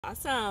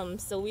Awesome.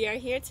 So we are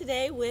here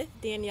today with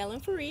Danielle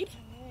and Fareed.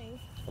 Hi.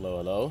 Hello,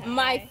 hello.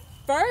 My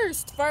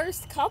first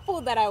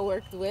couple that I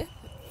worked with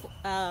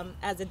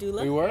as a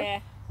doula. We were? Yeah.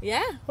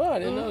 Yeah. Oh, I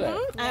didn't know that.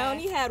 I Yeah.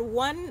 only had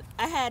one.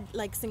 I had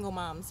like single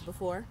moms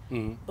before,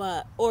 Mhm.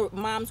 but or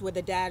moms where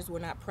the dads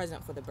were not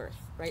present for the birth,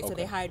 right? So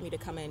they Okay. hired me to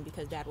come in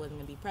because dad wasn't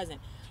going to be present.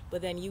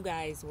 But then you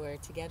guys were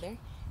together,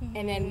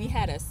 and then we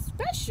had a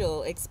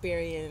special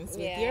experience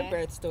with your Yeah.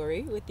 birth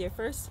story, with your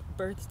first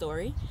birth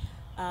story,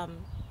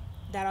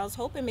 that I was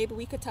hoping maybe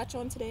we could touch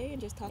on today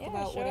and just talk Yeah,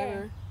 about sure.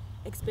 whatever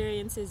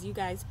experiences you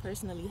guys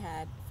personally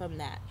had from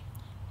that.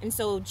 And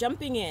so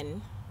jumping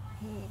in,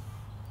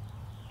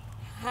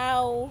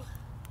 how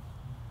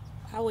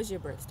was your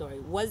birth story?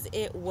 Was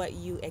it what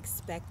you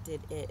expected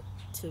it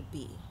to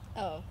be?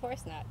 Oh, of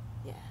course not.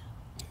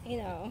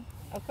 Yeah.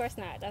 Of course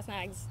not. That's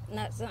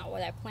not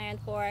what I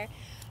planned for.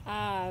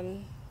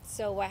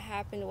 So what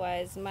happened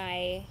was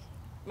my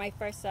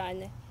first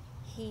son,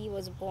 he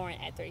was born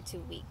at 32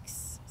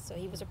 weeks. So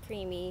he was a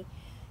preemie.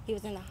 He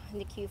was in the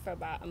NICU for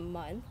about a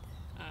month.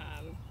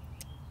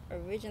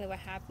 Originally, what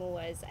happened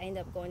was I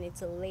ended up going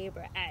into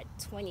labor at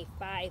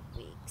 25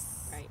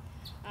 weeks. Right.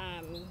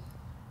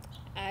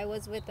 I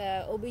was with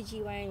a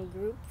OBGYN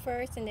group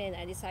first, and then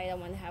I decided I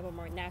wanted to have a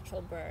more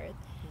natural birth.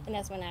 And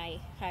that's when I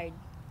hired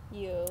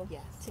you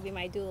Yes. to be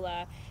my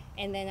doula.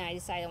 And then I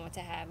decided I wanted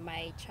to have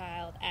my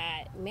child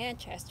at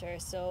Manchester,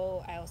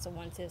 so I also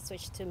wanted to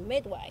switch to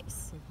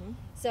midwives.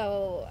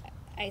 So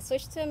I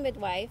switched to a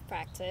midwife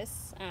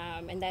practice,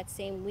 and that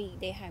same week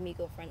they had me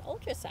go for an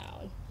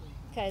ultrasound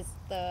because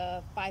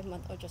the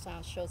 5-month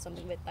ultrasound showed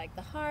something with like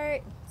the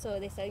heart. So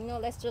they said,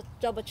 let's just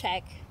double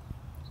check,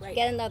 Right.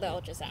 get another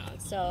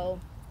ultrasound. So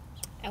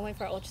I went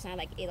for an ultrasound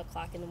like 8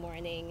 o'clock in the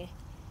morning,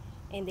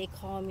 and they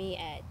called me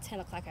at 10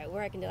 o'clock at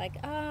work, and they're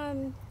like,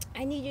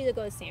 I need you to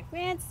go to St.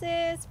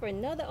 Francis for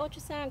another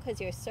ultrasound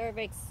because your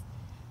cervix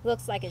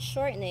looks like it's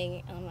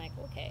shortening. And I'm like,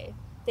 okay.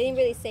 They didn't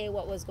really say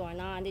what was going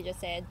on. They just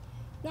said,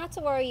 not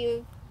to worry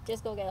you,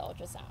 just go get an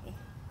ultrasound.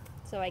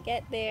 So I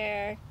get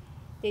there,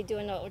 they do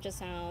another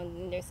ultrasound,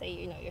 and they say,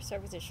 your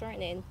cervix is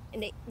shortening.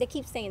 And they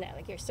keep saying that,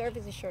 like, your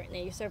cervix is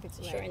shortening, your cervix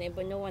is Right. shortening,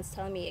 but no one's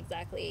telling me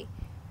exactly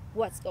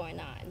what's going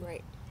on.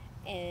 Right.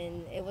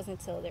 And it wasn't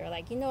until they were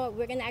like,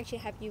 we're going to actually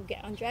have you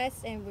get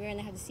undressed, and we're going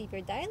to have to see if you're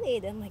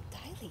dilated. I'm like,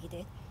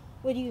 dilated?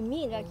 What do you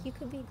mean? Like, you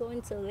could be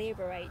going to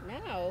labor right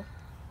now.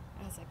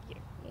 I was like,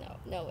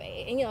 no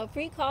way. And,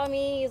 Free called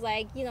me. He's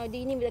like, do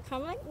you need me to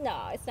come? I'm like,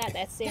 no, it's not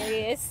that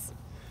serious.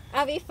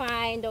 I'll be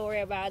fine. Don't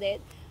worry about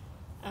it.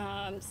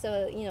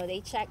 So,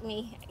 they check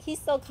me. He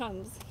still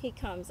comes. He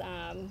comes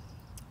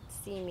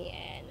see me,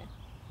 and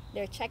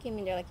they're checking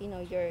me. They're like,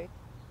 you're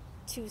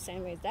 2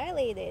 centimeters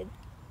dilated,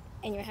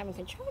 and you're having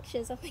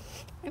contractions. I'm like,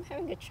 I'm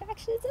having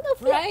contractions? I don't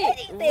feel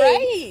anything.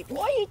 Right.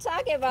 What are you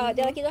talking about?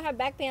 They're like, you don't have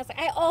back pain? I was like,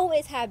 I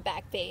always have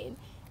back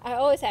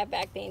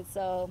pain.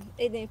 So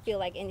it didn't feel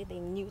like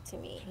anything new to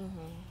me.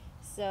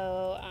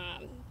 So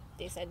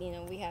they said,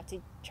 we have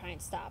to try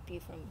and stop you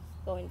from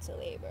going to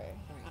labor.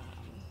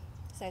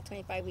 So at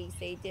 25 weeks,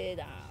 they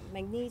did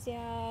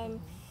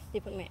magnesium. They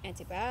put me on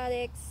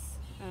antibiotics,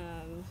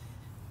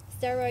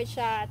 steroid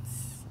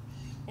shots,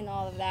 and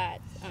all of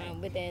that.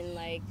 Within,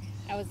 like,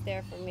 I was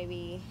there for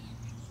maybe,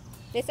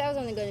 they said I was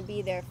only going to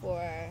be there for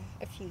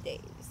a few days,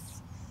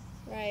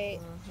 right?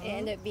 It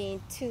ended up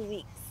being 2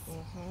 weeks.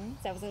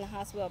 So I was in the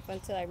hospital up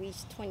until I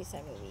reached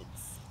 27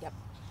 weeks. Yep.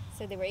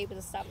 So they were able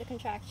to stop the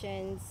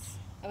contractions.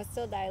 I was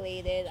still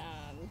dilated,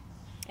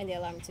 and they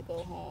allowed me to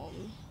go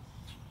home.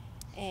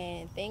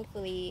 And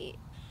thankfully,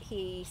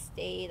 he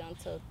stayed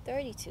until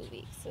 32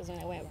 weeks. So when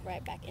I went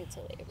right back into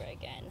labor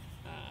again,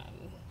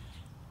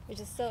 which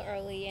is still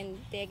early. And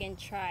they again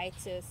tried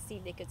to see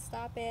if they could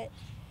stop it.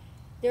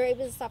 They were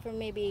able to stop for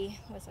maybe,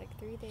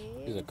 3 days?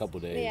 It was a couple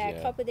days, Yeah, yeah.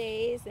 a couple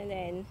days. And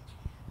then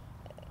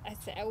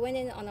I went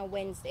in on a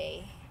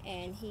Wednesday,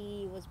 and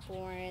he was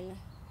born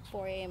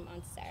 4 a.m.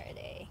 on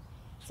Saturday.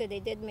 So they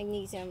did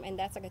magnesium, and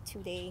that's like a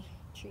 2-day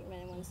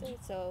treatment, I want to say.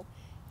 So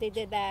they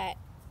did that.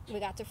 We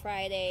got to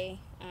Friday,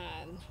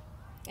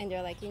 and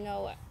they're like,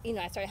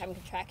 I started having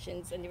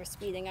contractions, and they were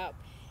speeding up.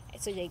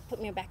 So they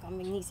put me back on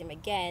magnesium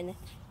again,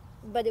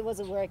 but it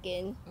wasn't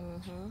working.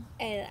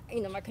 And,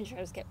 my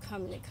contractions kept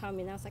coming and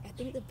coming. I was like, I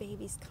think the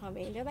baby's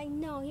coming. They're like,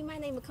 no, he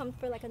might not even come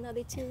for like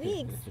another 2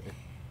 weeks.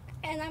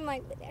 And I'm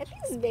like, I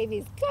think this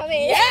baby's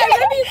coming. Yeah,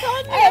 the baby's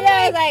coming. And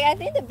I was like, I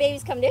think the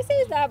baby's coming. They say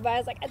it's not, but I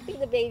was like, I think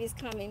the baby's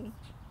coming.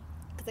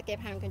 Because I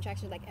kept having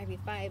contractions like every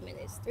 5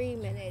 minutes, 3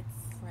 minutes.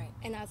 Right.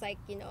 And I was like,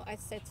 I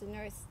said to the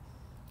nurse,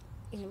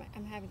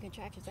 I'm having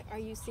contractions. Like, are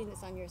you seeing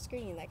this on your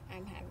screen? Like,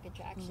 I'm having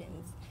contractions.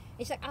 And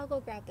she's like, I'll go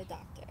grab the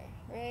doctor,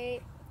 right?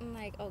 I'm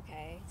like,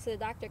 okay. So the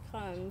doctor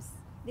comes.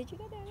 Did you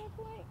get there at that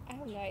point? I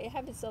don't know. It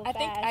happened so I fast.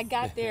 think I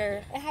got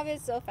there It happened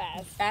so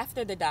fast.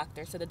 after the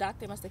doctor, so the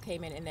doctor must have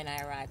came in and then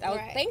I arrived.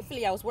 Right.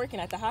 Thankfully I was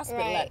working at the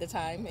hospital Right. at the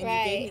time, and you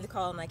Right. gave me the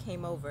call and I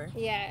came over.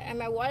 Yeah, and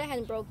my water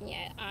hadn't broken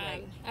yet.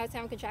 Right. I was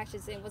having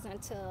contractions, and it wasn't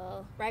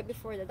until right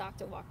before the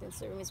doctor walked into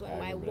the room is when I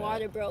my remember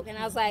water that. broke, and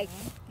I was like,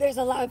 "There's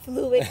a lot of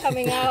fluid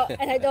coming out,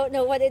 and I don't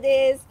know what it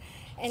is."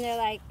 And they're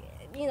like,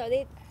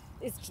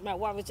 my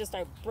water was just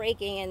start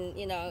breaking,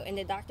 and and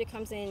the doctor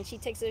comes in, she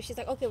takes it, she's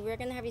like, okay, we're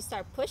gonna have you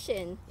start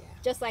pushing,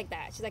 just like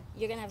that. She's like,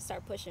 you're gonna have to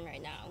start pushing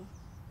right now.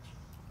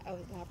 I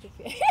was not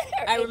prepared.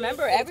 I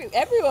remember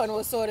everyone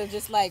was sort of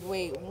just like,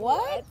 wait,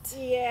 what?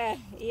 Yeah.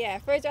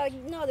 First they're like,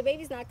 no, the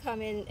baby's not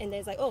coming, and then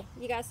it's like, oh,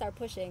 you gotta start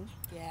pushing.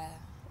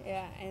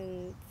 Yeah,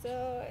 and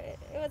so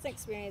it was an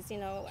experience.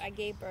 I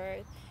gave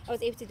birth. I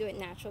was able to do it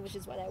natural, which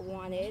is what I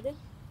wanted.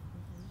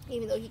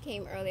 Even though he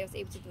came early, I was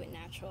able to do it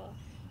natural.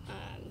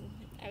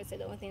 I would say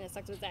the only thing that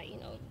sucked was that, you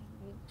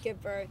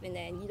give birth and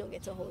then you don't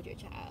get to hold your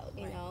child,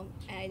 you know?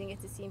 And I didn't get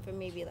to see him for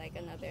maybe like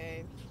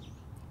another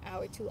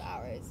hour, 2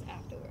 hours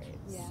afterwards.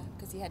 Yeah,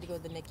 because he had to go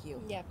to the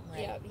NICU. Yep,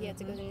 he had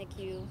to go to the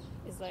NICU.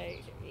 It's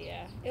like,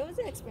 it was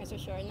an experience for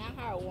sure. Not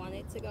how I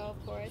wanted to go,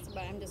 of course,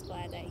 but I'm just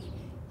glad that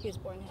he was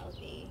born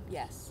healthy.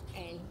 Yes.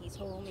 And he's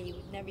home, and you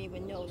would never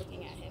even know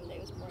looking at him that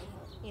he was born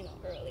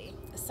early.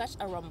 Such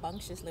a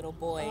rambunctious little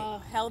boy.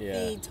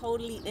 Healthy,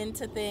 totally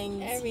into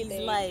things. Everything.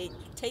 He's like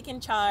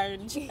taking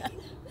charge.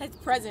 His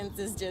presence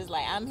is just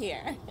like, I'm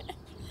here.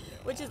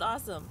 Which is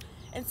awesome.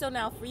 And so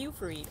now for you,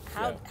 Fareed,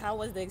 how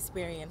was the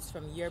experience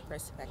from your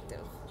perspective?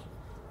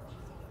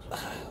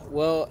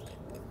 Well,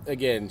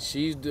 again,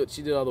 she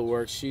did all the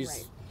work. She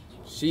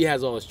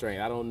has all the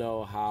strength. I don't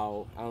know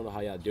how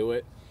y'all do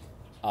it.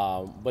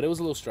 But it was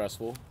a little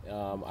stressful.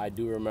 I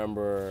do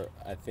remember,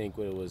 I think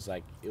it was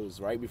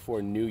right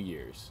before New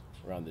Year's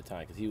around the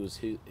time, because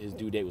his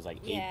due date was like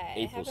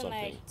April something. It happened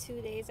like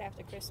 2 days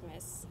after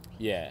Christmas.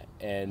 Yeah,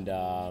 and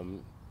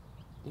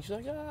she's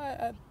like,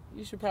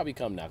 you should probably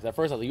come now. Because at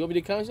first I was like, you want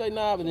me to come? She's like,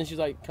 nah. But then she's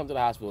like, come to the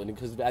hospital. And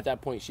because at that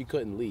point she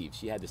couldn't leave.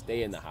 She had to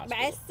stay in the hospital.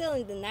 But I was still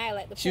in denial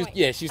at the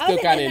point. She's still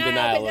kind of in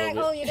denial. They're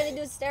like, oh, you're going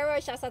to do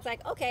steroid shots. I was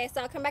like, okay,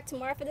 so I'll come back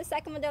tomorrow for the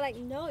second one. They're like,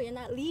 no, you're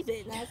not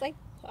leaving. And I was like,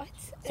 what?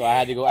 So I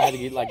had to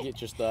get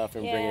your stuff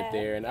and bring it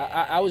there. And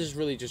I was just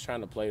really just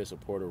trying to play a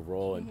supportive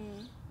role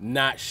and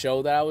not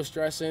show that I was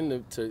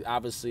stressing to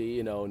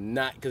obviously,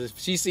 not, because if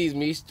she sees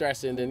me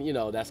stressing, then,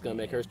 that's going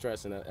to make her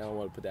stress, and I don't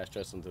want to put that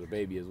stress onto the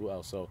baby as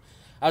well. So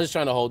I was just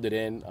trying to hold it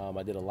in.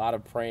 I did a lot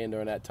of praying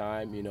during that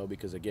time,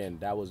 because again,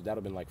 that would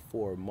have been like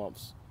 4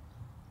 months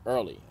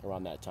early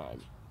around that time,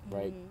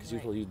 right? Because he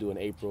was doing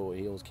April, and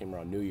he almost came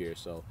around New Year.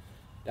 So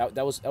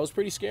that was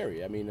pretty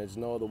scary. I mean, there's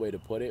no other way to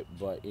put it,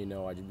 but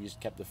I just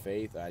kept the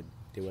faith. I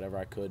did whatever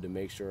I could to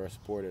make sure I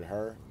supported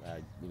her. I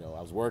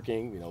was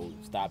working,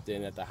 stopped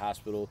in at the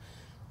hospital,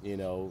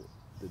 the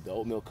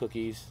oatmeal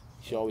cookies.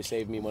 She always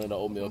saved me one of the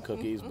oatmeal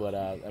cookies, but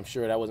I'm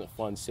sure that wasn't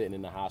fun sitting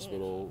in the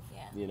hospital.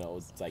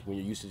 It's like when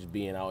you're used to just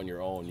being out on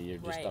your own and you're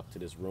just stuck to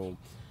this room.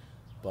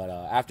 But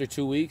after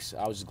 2 weeks,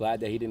 I was just glad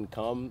that he didn't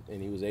come,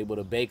 and he was able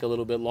to bake a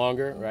little bit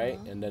longer, right?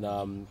 And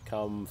then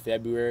come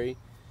February,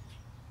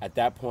 at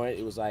that point,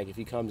 it was like, if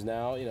he comes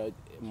now,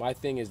 my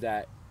thing is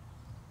that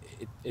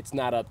it's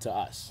not up to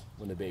us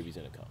when the baby's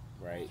gonna come,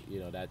 right?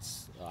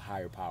 That's a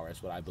higher power.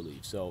 That's what I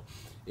believe. So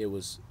it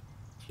was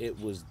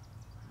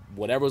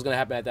whatever was going to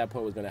happen at that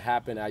point was going to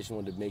happen. I just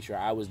wanted to make sure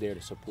I was there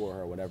to support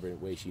her whatever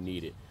way she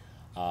needed.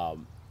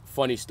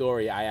 Funny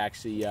story, I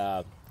actually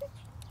I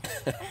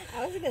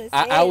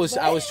was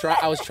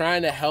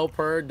trying to help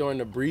her during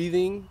the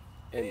breathing,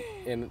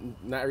 and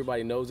not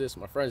everybody knows this.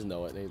 My friends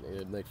know it. They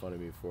make fun of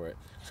me for it. I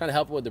was trying to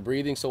help her with the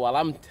breathing. So while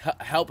I'm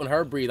helping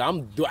her breathe,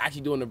 I'm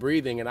actually doing the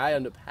breathing, and I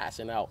end up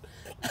passing out.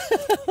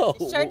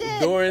 Sure did.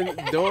 During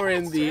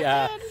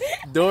the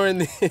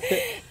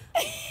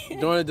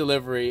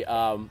delivery.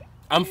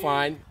 I'm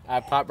fine. I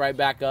popped right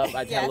back up.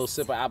 I had a little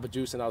sip of apple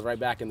juice, and I was right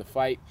back in the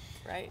fight.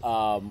 Right.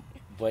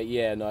 But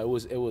yeah, no, it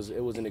was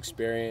an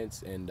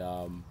experience, and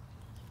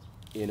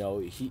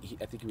he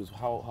I think he was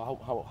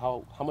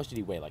how much did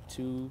he weigh? Like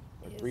 2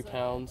 or 3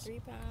 pounds? 3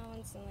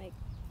 pounds and like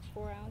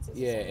 4 ounces.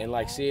 Yeah, and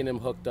like seeing him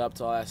hooked up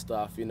to all that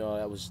stuff,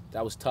 that was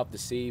tough to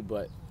see.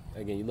 But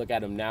again, you look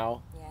at him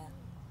now. Yeah.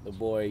 The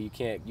boy, you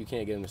can't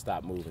get him to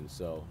stop moving.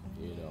 So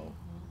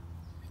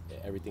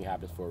everything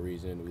happens for a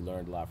reason. We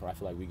learned a lot from. I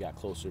feel like we got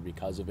closer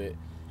because of it,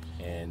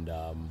 and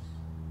I'm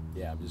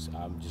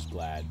just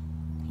glad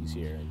he's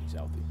here and he's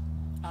healthy.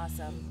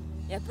 Awesome.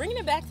 Yeah, bringing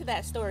it back to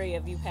that story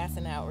of you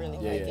passing out really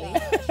quickly.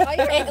 It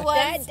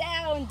was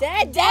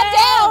dad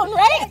down,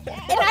 right?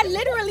 And I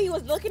literally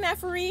was looking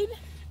at Fareed.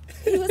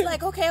 He was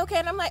like, okay,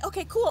 and I'm like,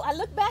 okay, cool. I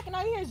look back and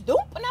I hear his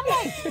doop, and I'm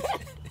like,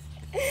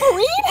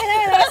 Fareed? And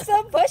I was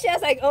so pushy. I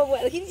was like, oh,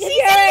 well, she said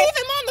leave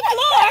him on the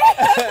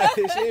floor.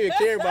 She didn't even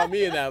care about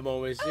me in that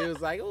moment. She was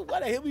like, oh,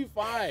 he'll be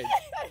fine.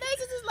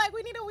 This is like,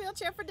 we need a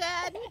wheelchair for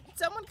Dad.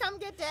 Someone come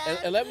get Dad.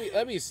 And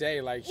let me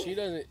say, like, she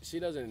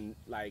doesn't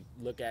like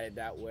look at it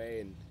that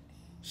way, and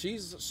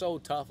she's so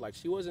tough. Like,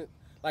 she wasn't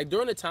like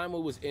during the time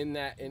we was in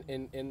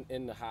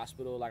the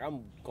hospital. Like,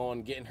 I'm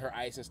going getting her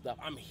ice and stuff.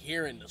 I'm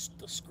hearing the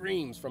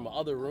screams from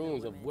other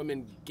rooms of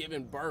women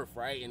giving birth,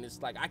 right? And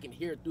it's like I can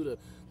hear it through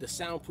the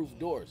soundproof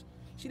doors.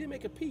 She didn't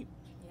make a peep.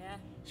 Yeah.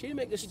 She didn't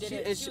make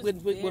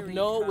with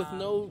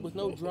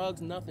no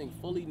drugs, nothing,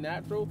 fully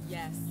natural.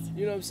 Yes.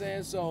 You know what I'm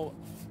saying? So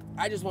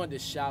I just wanted to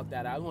shout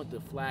that. I wanted to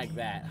flag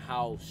that,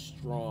 how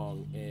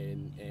strong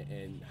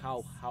and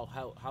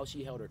how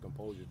she held her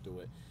composure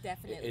through it.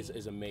 Definitely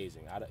is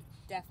amazing.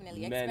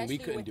 Definitely, Men, especially we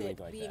couldn't with do it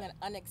anything like being that. an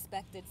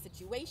unexpected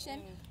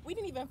situation. We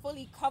didn't even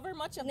fully cover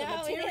much of the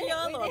No, we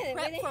material didn't. or We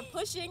prep didn't. for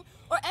pushing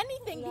or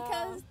anything No.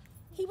 because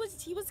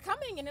he was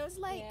coming, and it was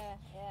like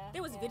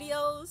there was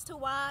videos to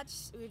watch.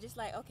 We were just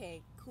like,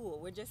 okay, cool.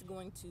 We're just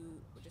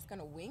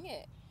gonna wing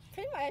it.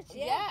 Pretty much,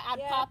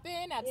 I'd pop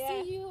in, I'd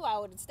see you, I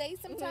would stay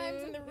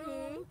sometimes in the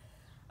room.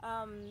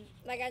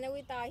 Like, I know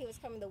we thought he was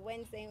coming the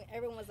Wednesday.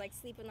 Everyone was like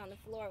sleeping on the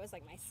floor. It was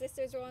like my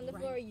sisters were on the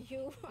floor,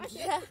 you on the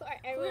floor.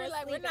 Everyone We were was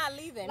like, sleeping. we're not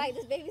leaving. Like,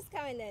 this baby's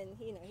coming, and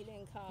he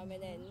didn't come,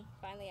 and then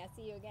finally I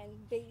see you again.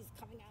 Baby's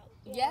coming out.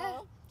 You Yeah.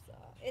 know? So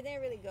it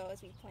didn't really go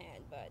as we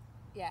planned, but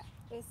Yeah,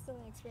 it was still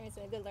an experience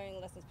and a good learning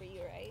lessons for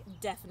you, right?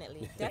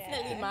 definitely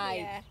Yeah, my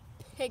yeah.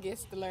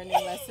 biggest learning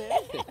lesson.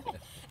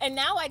 And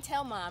now I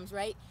tell moms,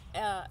 right?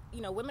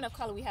 Women of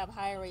color, we have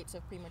higher rates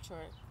of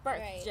premature birth,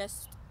 Right.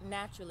 just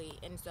naturally,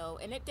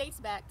 and it dates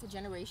back to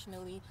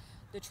generationally,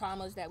 the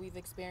traumas that we've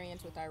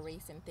experienced with our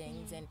race and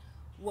things, and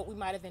what we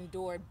might have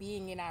endured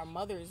being in our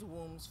mother's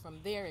wombs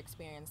from their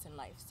experience in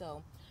life.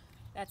 So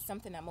that's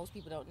something that most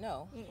people don't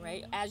know,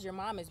 right? As your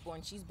mom is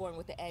born, she's born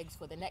with the eggs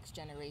for the next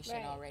generation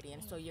Right. already,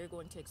 and so you're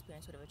going to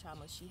experience whatever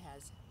trauma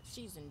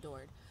she's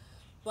endured.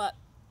 But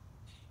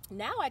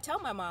now I tell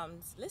my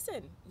moms,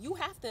 listen,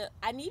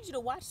 I need you to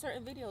watch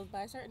certain videos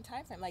by a certain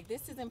time frame. Like,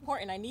 this is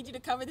important. I need you to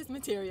cover this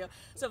material.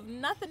 So if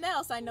nothing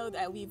else, I know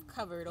that we've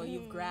covered or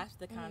you've grasped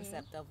the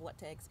concept of what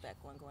to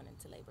expect when going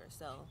into labor.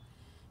 So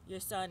your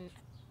son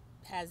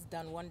has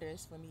done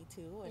wonders for me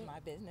too in my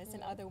business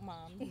and other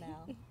moms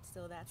now.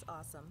 So that's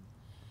awesome.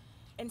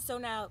 And so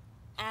now,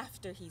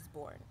 after he's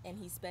born and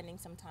he's spending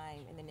some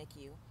time in the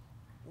NICU,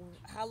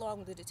 how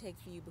long did it take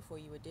for you before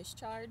you were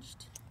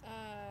discharged?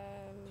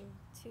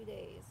 2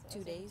 days.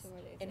 2 days? 2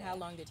 more days. And yeah. how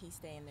long did he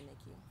stay in the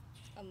NICU?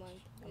 A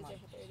month. He was there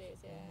for 3 days,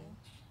 yeah.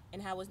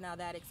 And how was now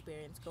that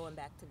experience going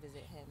back to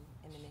visit him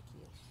in the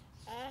NICU?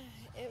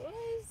 It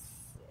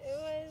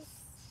was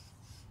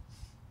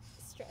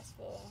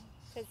stressful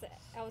because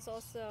I was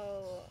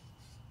also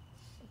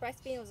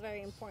breastfeeding was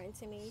very important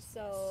to me.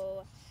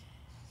 So,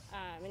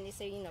 and they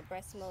say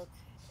breast milk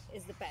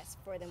is the best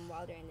for them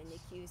while they're in the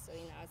NICU. So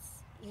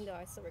even though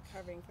I was still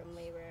recovering from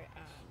labor,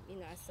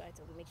 I still had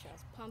to make sure I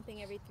was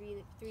pumping every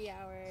three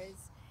hours,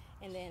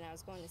 and then I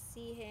was going to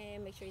see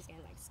him, make sure he's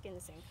getting like skin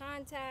to skin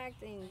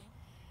contact, and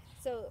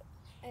so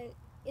it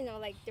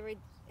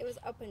was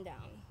up and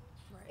down.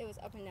 Right. It was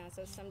up and down.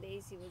 So some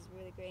days he was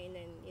really great, and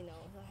then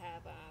he'll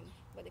have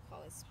what they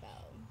call a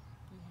spell,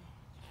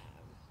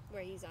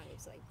 where he's unable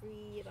to like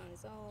breathe on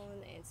his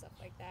own and stuff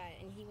like that,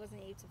 and he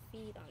wasn't able to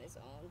feed on his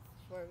own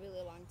for a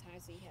really long time.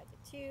 So he had the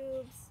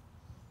tubes.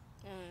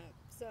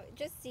 So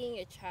just seeing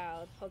a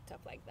child hooked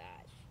up like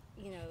that,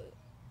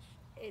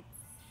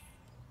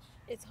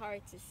 it's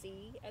hard to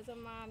see as a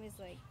mom. It's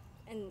like,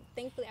 and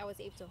thankfully I was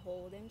able to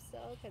hold him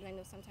still, because I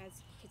know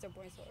sometimes kids are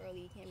born so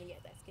early you can't even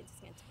get that skin to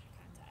skin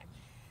contact.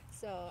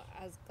 So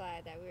I was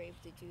glad that we were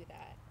able to do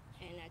that,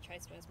 and I tried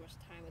to spend as much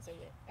time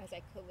as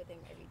I could with him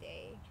every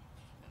day.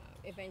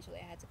 Eventually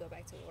I had to go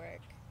back to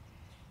work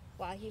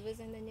while he was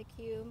in the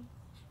NICU.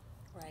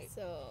 Right.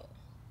 So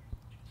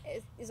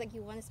it's like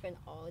you want to spend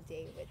all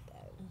day with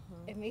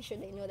them and make sure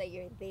they know that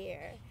you're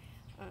there.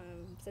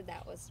 So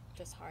that was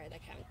just hard. I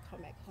can't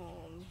come back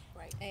home.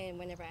 Right. And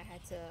whenever I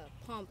had to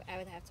pump, I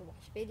would have to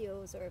watch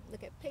videos or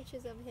look at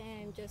pictures of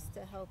him just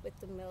to help with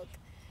the milk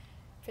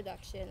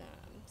production.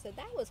 So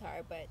that was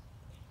hard, but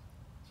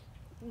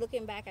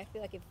looking back, I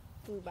feel like it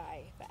flew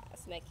by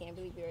fast, and I can't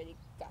believe we already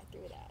got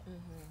through that.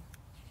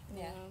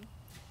 Yeah.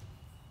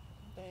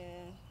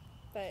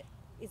 But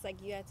it's like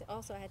I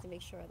had to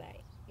make sure that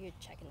you're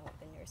checking on what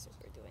the nurses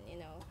were doing,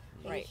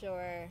 making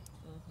sure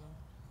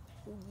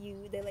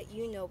they let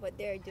you know what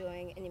they're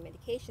doing, any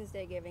medications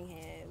they're giving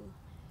him.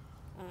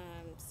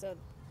 So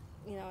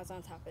I was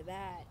on top of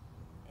that,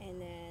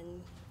 and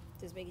then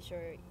just making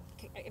sure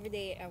every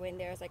day I went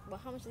there, I was like,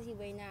 well, how much does he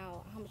weigh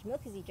now? How much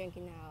milk is he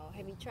drinking now?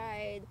 Have you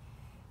tried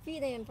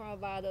feeding him from a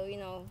bottle?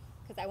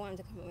 Because I wanted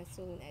him to come home as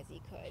soon as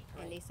he could.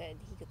 Right. And they said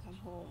he could come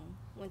home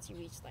once he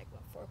reached 4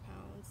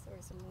 pounds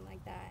or something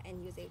like that, and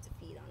he was able to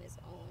feed on his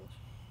own.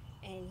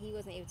 And he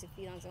wasn't able to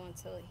feed on his own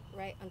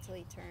until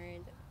he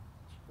turned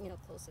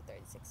close to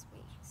 36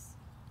 weeks.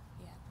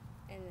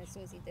 Yeah. And as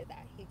soon as he did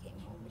that, he came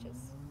home, which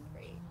was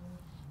great.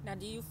 Now,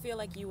 do you feel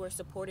like you were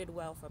supported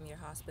well from your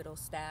hospital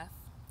staff?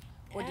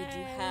 Or did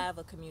you have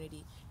a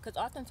community? Because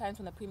oftentimes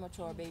when a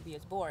premature baby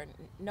is born,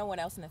 no one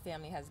else in the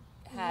family has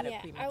had a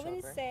premature I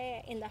wouldn't birth.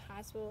 say in the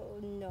hospital,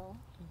 no,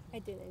 I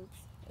didn't.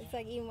 It's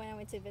like even when I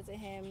went to visit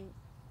him,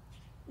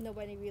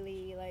 nobody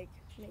really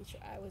made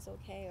sure I was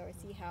okay or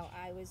see how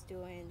I was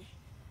doing.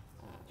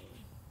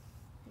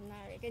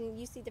 And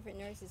you see different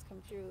nurses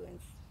come through, and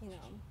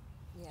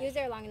he was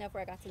there long enough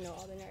where I got to know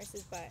all the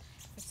nurses, but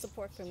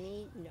support from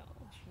me, no.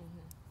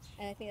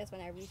 And I think that's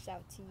when I reached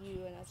out to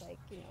you, and I was like,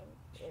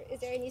 is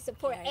there any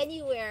support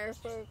anywhere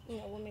for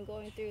women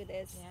going through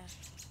this? Yeah.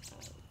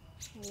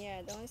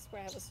 Yeah, the only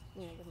support I had was,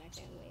 with my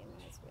family and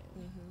my husband.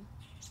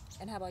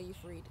 And how about you,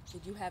 Fareed?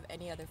 Did you have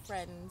any other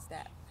friends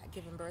that had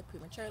given birth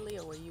prematurely,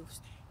 or were you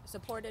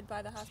supported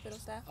by the hospital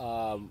staff?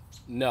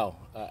 No,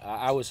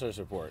 I was her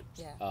support.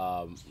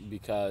 Yeah.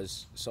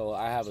 Because so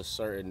I have a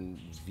certain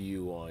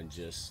view on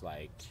just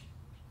like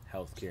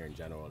healthcare in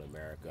general in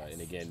America, Yes.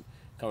 and again,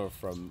 coming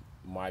from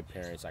my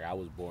parents, like I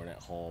was born at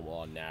home,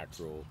 all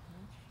natural,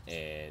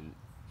 and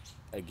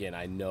again,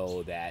 I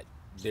know that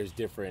there's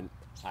different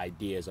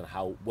ideas on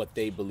what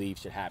they believe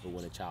should happen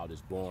when a child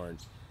is born,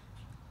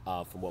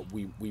 from what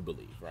we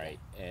believe, right?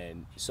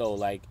 And so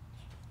like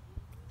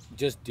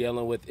just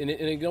dealing with, and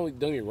don't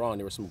get me wrong,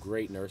 there were some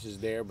great nurses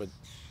there, but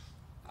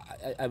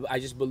I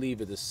just believe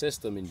that the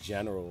system in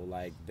general,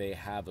 like they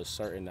have a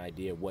certain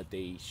idea of what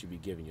they should be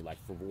giving you. Like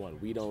for one,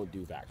 we don't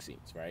do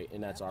vaccines, right?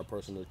 And that's our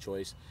personal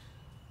choice,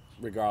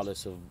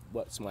 regardless of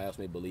what somebody else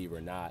may believe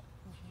or not.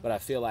 But I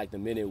feel like the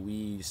minute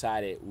we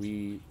decided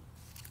we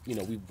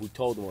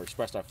told them or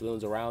expressed our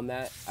feelings around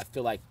that, I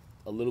feel like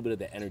a little bit of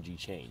the energy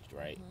changed,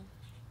 right?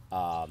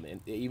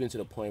 And even to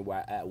the point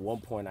where at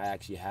one point I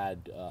actually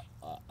had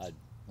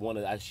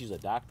she's a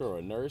doctor or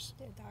a nurse.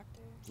 The doctor.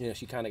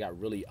 She kind of got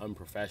really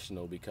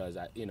unprofessional because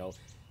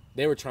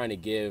they were trying to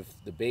give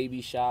the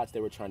baby shots, they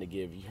were trying to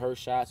give her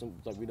shots, and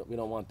like we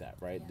don't want that,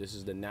 right? Yeah. This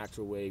is the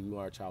natural way we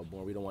want our child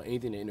born. We don't want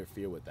anything to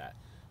interfere with that.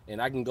 And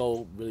I can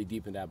go really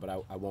deep in that, but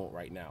I won't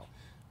right now.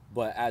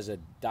 But as a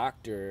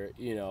doctor,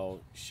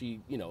 she,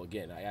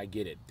 again, I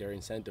get it. They're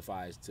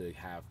incentivized to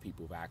have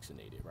people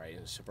vaccinated, right?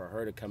 And so for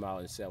her to come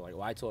out and say, like,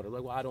 well, I told her,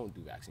 like, well, I don't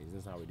do vaccines.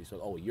 That's not what we do. So,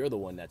 oh, you're the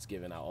one that's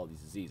giving out all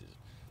these diseases.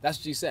 That's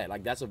what she said.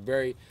 Like, that's a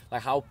very,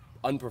 like, how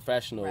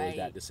unprofessional is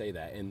that to say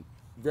that? And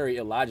very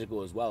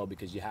illogical as well,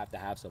 because you have to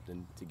have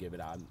something to give it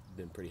out. I've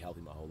been pretty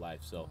healthy my whole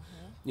life. So,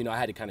 I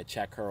had to kind of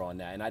check her on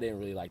that. And I didn't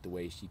really like the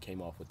way she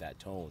came off with that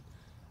tone.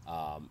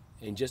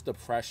 And just the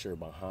pressure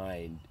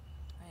behind,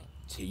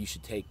 hey, you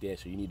should take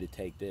this or you need to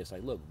take this.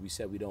 Like, look, we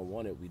said we don't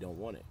want it,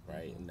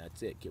 right? And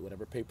that's it. Get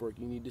whatever paperwork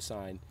you need to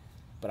sign.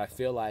 But I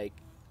feel like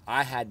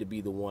I had to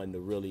be the one to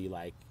really,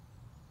 like,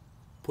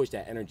 push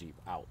that energy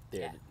out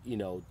there,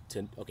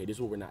 okay, this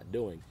is what we're not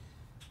doing.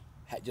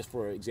 Just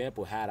for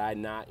example, had I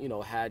not,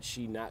 had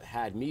she not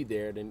had me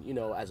there, then,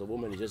 as a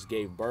woman that just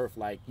gave birth,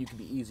 like, you could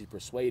be easily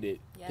persuaded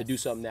to do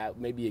something that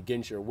maybe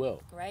against your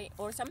will. Right.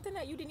 Or something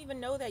that you didn't even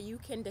know that you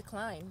can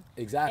decline.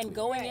 Exactly. And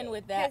going in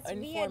with that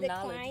we informed had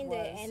knowledge declined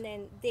was... it, and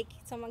then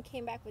someone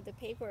came back with the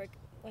paperwork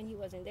when he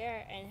wasn't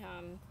there,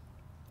 and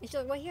she's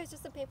like, well, here's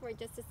just the paperwork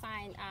just to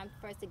sign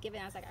for us to give it.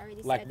 And I was like, I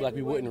already said that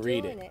we wouldn't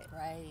read it.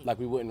 Right. Like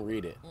we wouldn't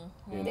read it.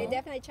 They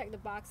definitely checked the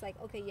box,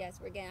 like, okay, yes,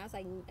 we're getting. I was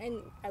like,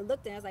 and I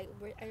looked and I was like,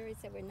 I already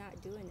said we're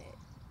not doing it.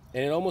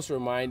 And it almost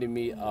reminded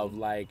me of,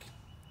 like,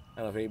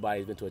 I don't know if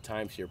anybody's been to a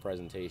timeshare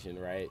presentation,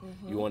 right?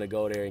 You want to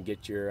go there and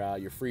get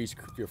your free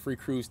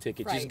cruise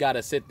ticket. You just got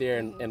to sit there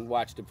and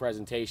watch the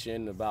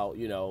presentation about,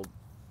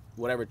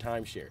 whatever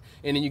timeshare.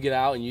 And then you get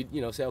out and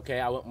you say, okay,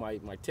 I want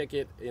my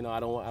ticket. I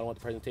don't want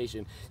the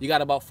presentation. You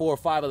got about 4 or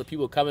 5 other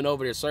people coming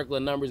over there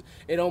circling numbers.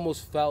 It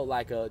almost felt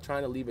like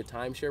trying to leave a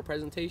timeshare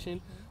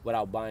presentation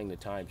without buying the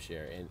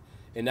timeshare.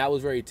 And that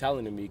was very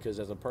telling to me, because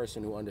as a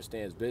person who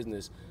understands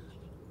business,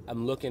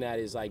 I'm looking at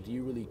it as like, do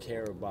you really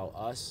care about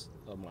us,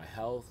 or my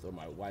health, or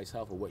my wife's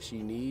health, or what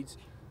she needs?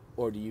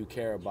 Or do you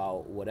care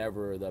about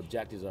whatever the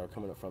objectives are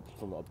coming up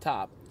from up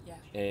top,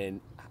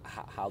 and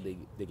how they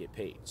get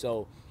paid?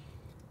 So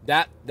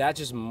that's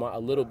just a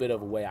little bit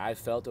of a way I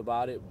felt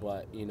about it.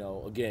 But,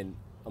 again,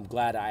 I'm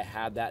glad I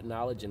had that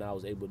knowledge and I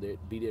was able to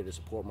be there to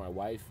support my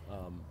wife.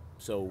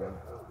 So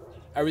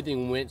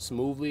everything went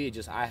smoothly. It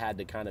just, I had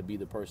to kind of be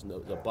the person,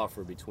 the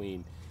buffer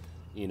between,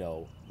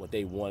 what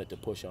they wanted to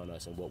push on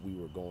us and what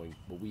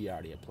we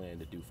already had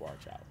planned to do for our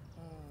child.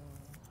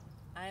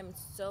 I'm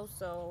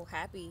so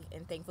happy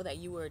and thankful that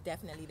you were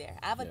definitely there.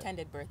 I've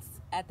attended births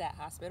at that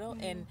hospital,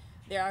 and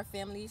there are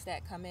families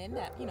that come in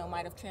that,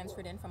 might have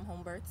transferred in from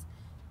home births,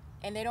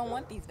 and they don't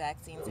want these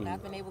vaccines. And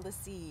I've been able to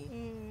see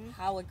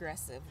how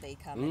aggressive they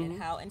come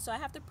in, and so I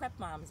have to prep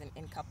moms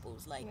in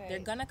couples. Like, they're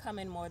gonna come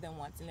in more than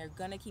once, and they're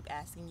gonna keep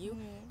asking you.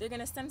 They're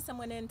gonna send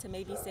someone in to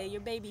maybe say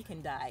your baby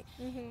can die.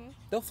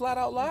 They'll flat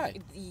out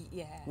lie.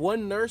 Yeah.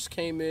 One nurse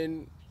came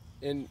in,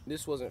 and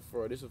this was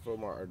for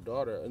our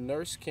daughter. A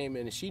nurse came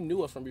in and she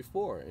knew us from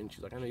before, and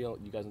she's like, I know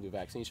you guys don't do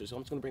vaccines, so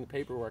I'm just gonna bring the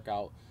paperwork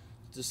out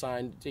to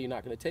sign, so you're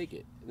not gonna take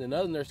it. And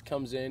another nurse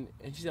comes in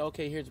and she said,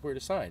 okay, here's where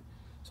to sign.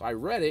 So I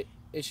read it,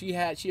 and she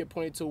had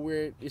pointed to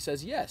where it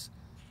says yes.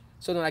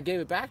 So then I gave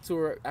it back to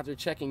her after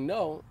checking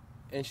no,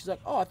 and she's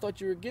like, oh, I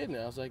thought you were getting it.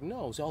 I was like,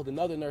 no. So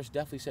another nurse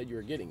definitely said you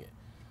were getting it.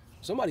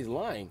 Somebody's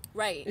lying.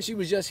 Right. And she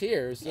was just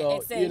here. So,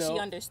 and saying she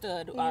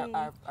understood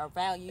our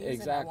values and our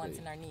Exactly. wants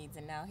and our needs,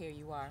 and now here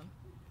you are.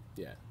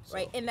 Yeah. So.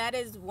 Right, and that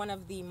is one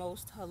of the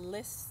most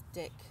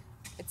holistic.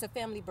 It's a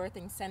family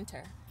birthing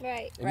center.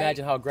 Right.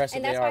 Imagine how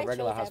aggressive they are at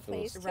regular chose that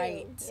hospitals. place,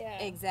 Right. Yeah.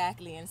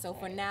 Exactly. And so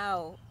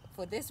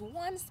for this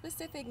one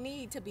specific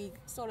need to be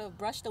sort of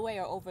brushed away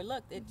or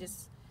overlooked, it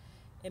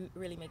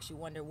really makes you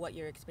wonder what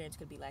your experience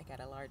could be like at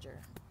a larger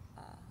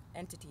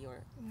entity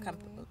or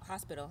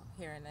hospital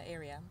here in the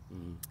area.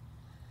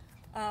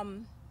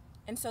 Mm-hmm.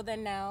 And so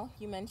then now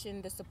you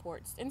mentioned the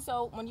supports. And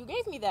so when you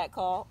gave me that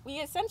call, we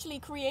essentially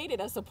created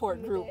a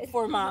support group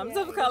for moms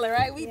of color,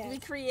 right? We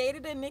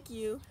created a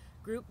NICU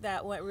group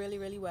that went really,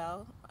 really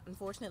well.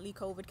 Unfortunately,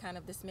 COVID kind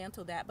of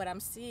dismantled that, but I'm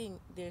seeing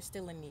there's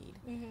still a need.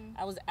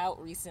 I was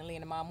out recently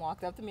and a mom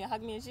walked up to me and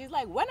hugged me and she's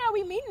like, when are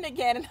we meeting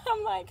again? And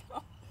I'm like,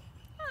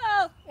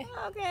 oh,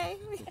 okay.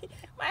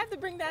 Might have to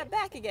bring that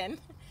back again.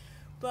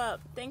 But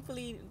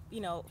thankfully,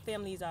 you know,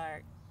 families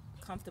are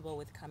comfortable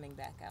with coming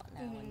back out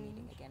now and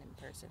meeting again in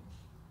person.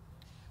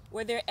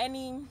 Were there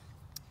any,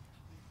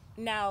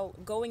 now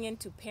going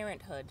into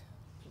parenthood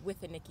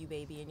with a NICU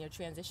baby and your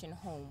transition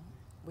home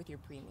with your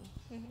preemie,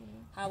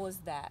 how was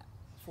that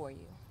for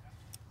you?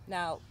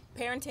 Now,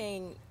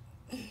 parenting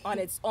on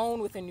its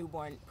own with a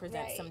newborn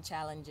presents some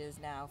challenges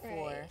now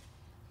for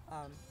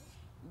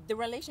the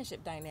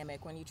relationship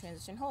dynamic when you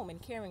transition home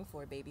and caring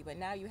for a baby, but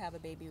now you have a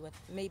baby with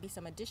maybe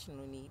some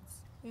additional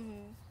needs.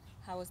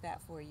 How was that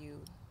for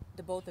you,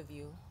 the both of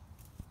you?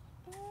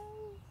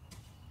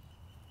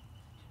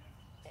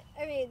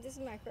 I mean, this is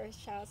my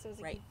first child, so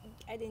it's like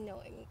I didn't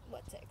know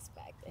what to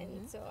expect,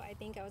 and so I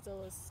think I was a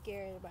little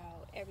scared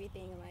about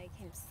everything, like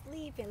him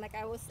sleeping. Like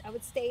I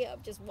would stay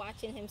up just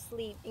watching him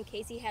sleep in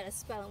case he had a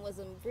spell and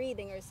wasn't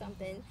breathing or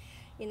something,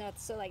 you know.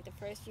 So like the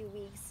first few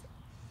weeks,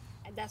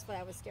 that's what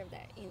I was scared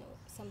that, you know,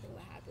 something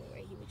would happen where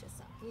he would just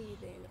stop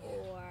breathing,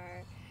 or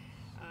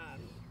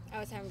I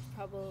was having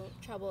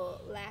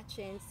trouble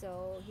latching,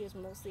 so he was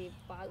mostly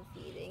bottle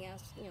feeding. I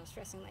was, you know,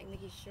 stressing like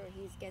making sure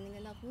he's getting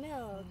enough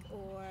milk,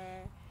 or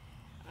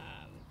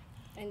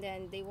and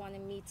then they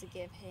wanted me to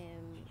give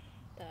him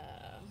the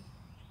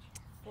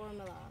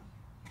formula.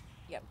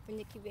 For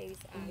NICU babies,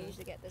 I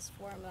usually get this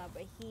formula,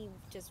 but he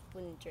just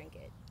wouldn't drink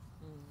it.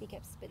 He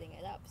kept spitting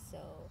it up, so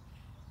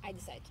I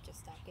decided to just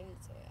stop giving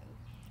it to him.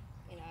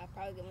 You know, I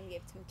probably only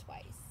gave it to him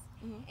twice,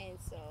 and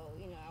so,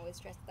 you know, I was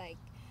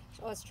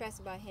stressed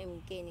about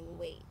him gaining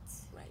weight,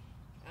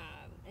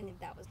 and if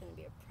that was going to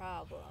be a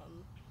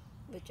problem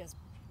with just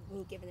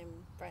me giving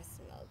him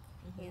breast milk,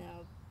 you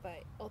know.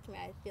 But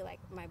ultimately, I feel like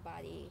my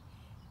body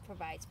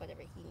provides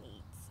whatever he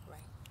needs.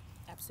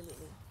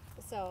 Absolutely.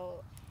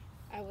 So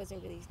I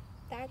wasn't really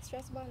that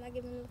stressed about not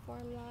giving him the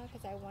formula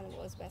because I wanted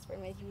what was best for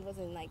him. If he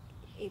wasn't like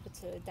able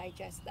to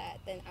digest that,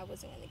 then I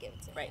wasn't going to give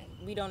it to him.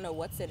 We don't know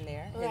what's in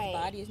there. His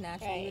body is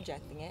naturally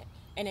rejecting it,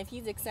 and if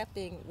he's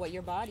accepting what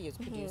your body is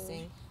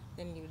producing,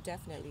 then you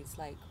definitely, it's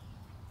like,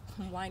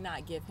 why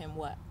not give him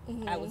what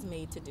I was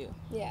made to do?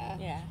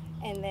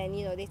 And then,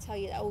 you know, they tell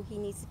you that, oh, he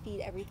needs to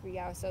feed every 3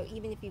 hours. So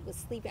even if he was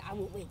sleeping, I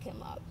would wake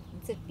him up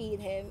to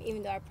feed him,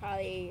 even though I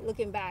probably,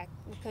 looking back,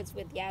 because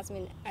with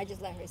Yasmin, I just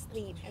let her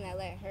sleep and I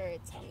let her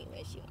tell me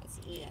when she wants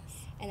to eat.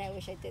 And I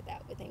wish I did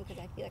that with him, because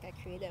I feel like I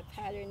created a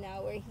pattern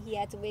now where he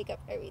had to wake up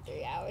every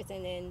 3 hours,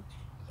 and then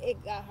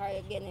it got harder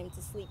getting him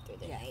to sleep through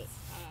the night.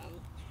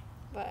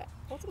 But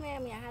ultimately, I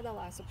mean, I had a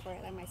lot of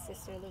support. Like, my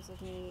sister lives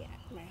with me,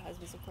 my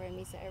husband supported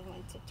me, so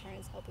everyone took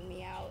turns helping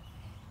me out.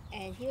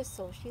 And he's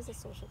a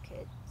social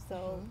kid,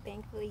 so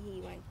thankfully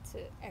he went to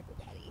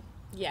everybody.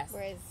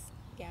 Whereas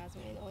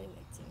Yasmin only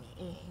went to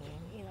me.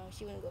 You know,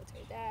 she wouldn't go to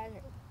her dad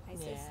or my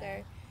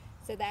sister,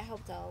 so that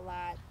helped a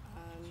lot.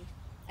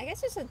 I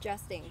guess just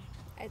adjusting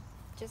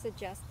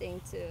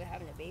to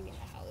having a baby in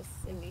the house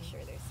and make sure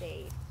they're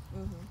safe,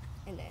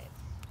 and that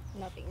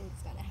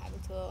nothing's gonna happen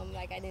to him.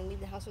 Like, I didn't leave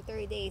the house for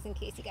 30 days in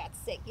case he got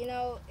sick. You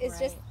know, it's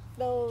just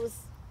those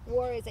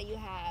worries that you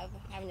have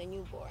having a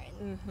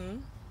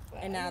newborn.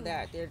 But, and now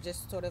that they're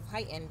just sort of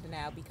heightened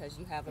now because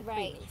you have a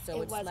preemie.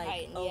 So it's like,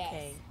 heightened,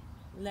 okay,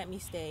 let me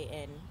stay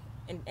in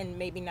and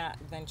maybe not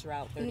venture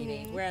out 30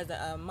 days. Whereas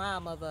a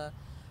mom of a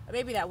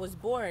baby that was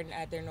born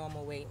at their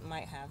normal weight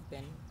might have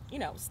been, you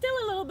know, still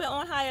a little bit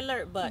on high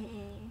alert, but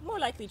more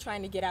likely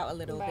trying to get out a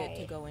little bit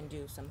to go and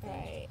do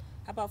something.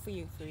 How about for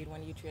you, Fareed,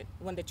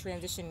 when the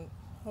transition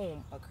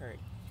home occurred?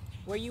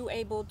 Were you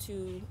able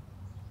to,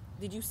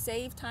 did you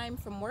save time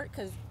from work?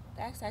 Because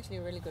that's actually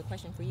a really good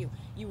question for you.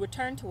 You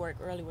returned to work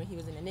early when he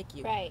was in the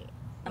NICU.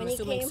 I'm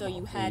assuming so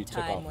you had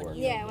time when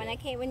you...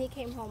 when he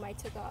came home, I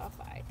took off.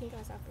 I think I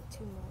was out for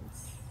 2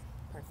 months.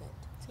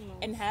 Perfect. 2 months.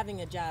 And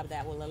having a job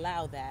that will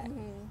allow that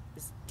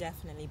is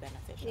definitely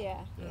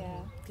beneficial.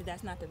 Because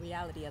that's not the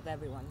reality of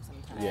everyone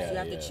sometimes. You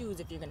have to choose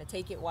if you're going to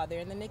take it while they're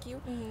in the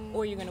NICU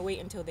or you're going to wait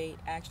until they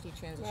actually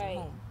transition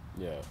home.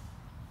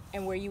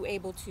 And were you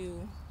able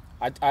to...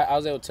 I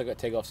was able to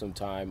take off some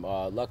time.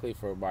 Luckily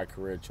for my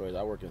career choice,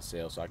 I work in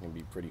sales, so I can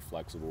be pretty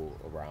flexible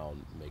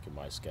around making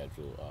my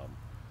schedule.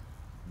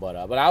 But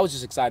I was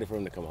just excited for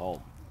him to come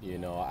home.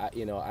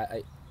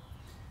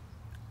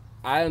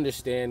 I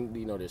understand,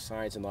 you know, the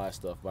science and all that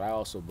stuff, but I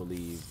also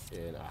believe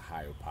in a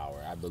higher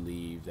power. I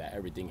believe that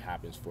everything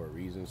happens for a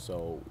reason.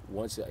 So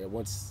once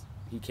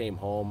he came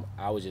home,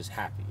 I was just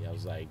happy. I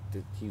was like,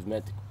 he's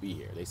meant to be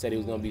here. They said he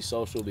was going to be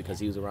social because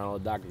he was around all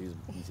the doctors.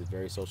 He's a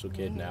very social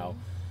kid now.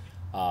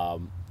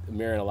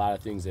 Mirroring a lot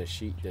of things that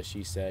she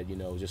said,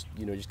 just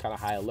kind of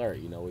high alert.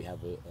 You know, we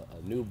have a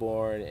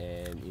newborn,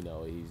 and you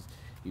know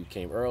you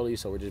came early,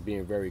 so we're just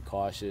being very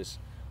cautious.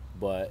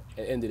 But at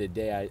the end of the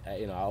day,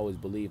 I always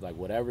believe like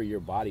whatever your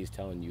body's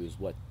telling you is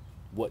what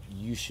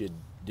you should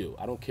do.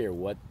 I don't care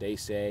what they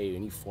say,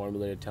 any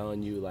formula they're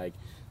telling you. Like,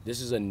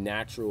 this is a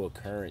natural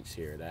occurrence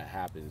here that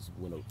happens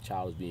when a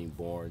child is being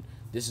born.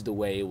 This is the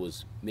way it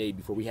was made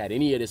before we had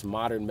any of this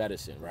modern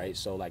medicine, right?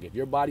 So like, if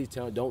your body's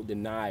telling, don't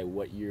deny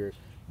what your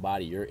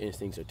body, your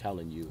instincts are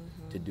telling you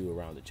to do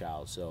around the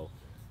child. So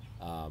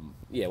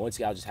yeah, once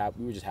again,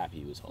 we were just happy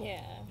he was home.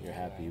 Yeah, we were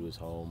happy he was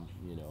home.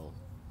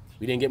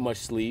 We didn't get much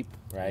sleep,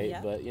 right?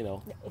 Yeah. But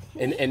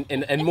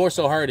and more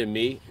so her than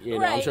me. I'm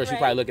Right, sure she's right.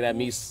 probably looking at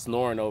me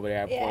snoring over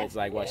there at Yeah. points,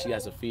 like, well, she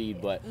has to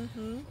feed. But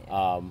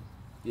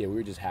yeah, we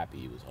were just happy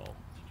he was home.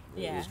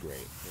 It Yeah. was great.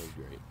 It was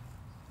great.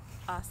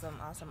 Awesome.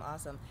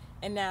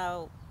 And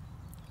now,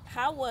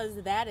 how was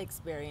that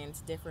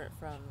experience different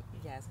from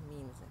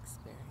Yasmin's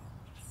experience?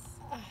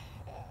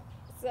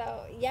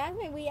 So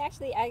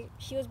Yasmin,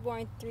 she was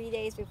born 3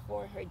 days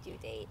before her due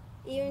date.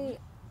 Even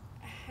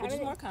Which is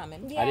more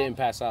common. Yeah. I didn't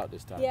pass out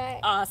this time. Yeah.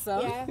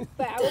 Awesome. Yeah,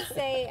 but I would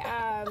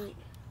say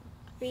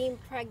being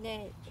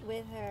pregnant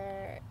with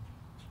her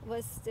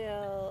was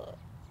still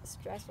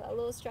stressful, a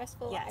little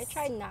stressful. Yes. I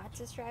tried not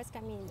to stress.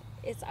 I mean,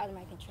 it's out of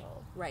my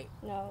control. Right.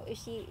 No, if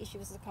she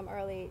was to come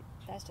early,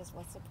 that's just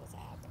what's supposed to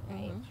happen,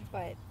 right? Mm-hmm.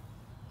 But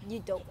you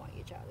don't want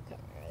your child to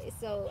come early.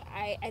 So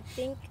I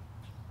think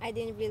I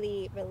didn't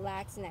really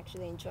relax and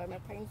actually enjoy my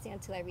pregnancy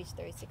until I reached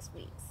 36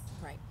 weeks.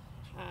 Right.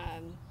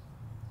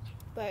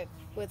 But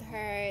with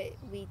her,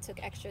 we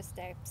took extra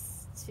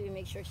steps to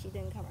make sure she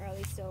didn't come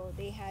early. So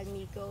they had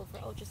me go for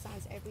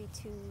ultrasounds every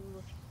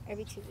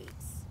two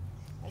weeks.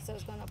 So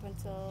it's going up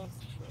until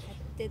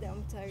I did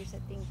them until I reached, I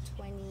think,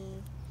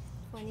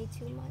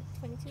 22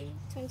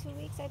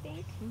 weeks, I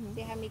think. Mm-hmm.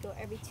 They had me go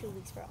every 2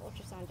 weeks for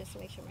ultrasound just to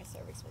make sure my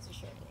cervix wasn't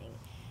shortening.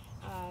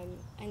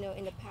 I know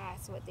in the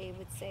past what they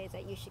would say is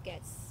that you should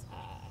get,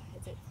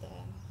 is it the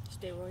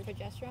Steroid.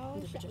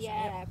 progesterone? The progesterone,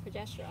 Yeah,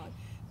 progesterone.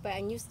 But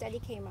a new study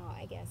came out,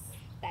 I guess,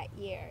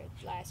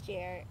 last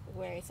year,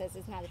 where it says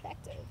it's not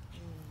effective.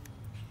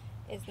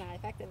 It's not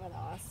effective at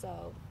all.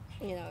 So,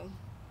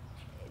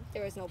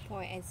 there was no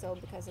point. And so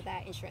because of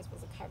that, insurance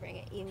wasn't covering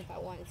it, even if I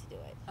wanted to do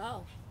it.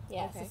 Oh.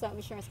 Yeah, Okay. so some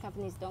insurance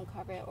companies don't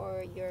cover it,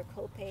 or your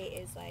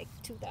copay is like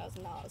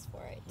 $2,000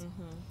 for it.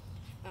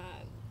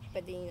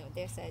 But then,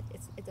 they said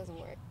it doesn't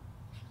work.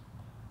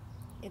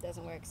 It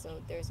doesn't work,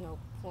 so there's no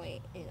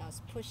point in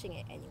us pushing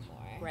it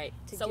anymore. Right.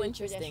 to So do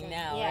interesting progesterone.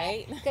 now, Yeah,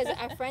 right? Because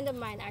a friend of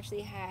mine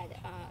actually had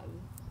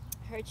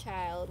her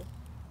child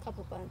a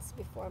couple months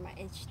before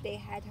and they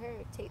had her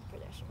take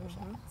progesterone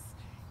shots,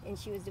 and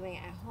she was doing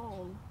it at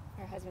home.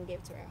 Her husband gave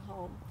it to her at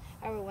home.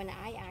 However, when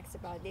I asked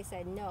about it, they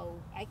said, no,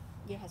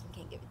 your husband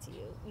can't give it to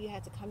you. You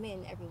have to come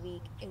in every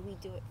week, and we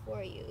do it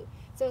for you.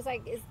 So it's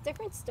like, it's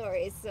different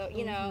stories. So,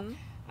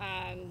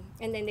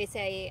 and then they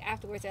say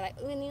afterwards, they're like,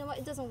 oh, you know what,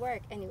 it doesn't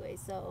work anyway,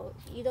 so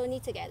you don't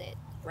need to get it.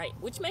 Right.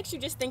 Which makes you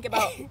just think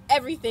about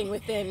everything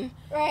within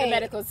the Right.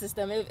 medical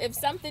system. If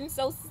something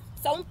so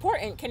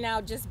important can now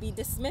just be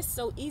dismissed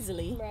so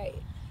easily, Right.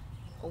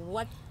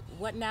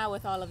 what now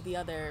with all of the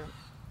other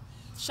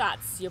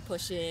shots you're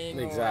pushing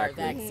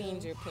Exactly. or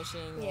vaccines you're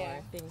pushing Yeah.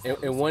 or things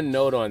And one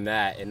note on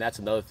that, and that's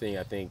another thing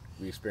I think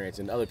we experience,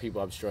 and other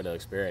people I'm sure they'll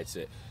experience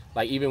it.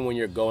 Like, even when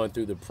you're going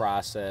through the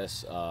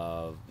process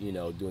of,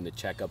 doing the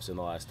checkups and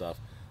all that stuff,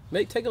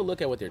 take a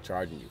look at what they're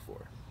charging you for.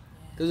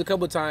 There's a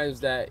couple of times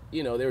that,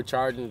 they were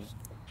charging,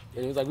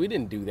 and it was like, we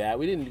didn't do that.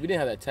 We didn't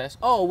have that test.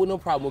 Oh, well, no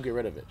problem. We'll get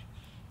rid of it.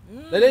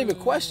 They didn't even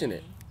question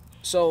it.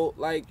 So,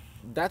 like,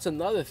 that's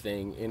another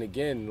thing. And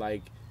again,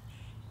 like,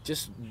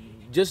 just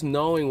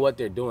knowing what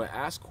they're doing,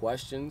 ask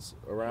questions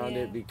around Yeah.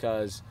 it,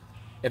 because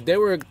if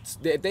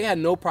they had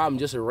no problem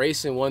just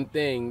erasing one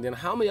thing, then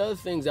how many other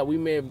things that we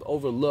may have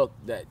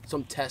overlooked, that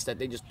some test that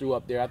they just threw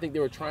up there? I think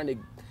they tried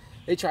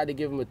to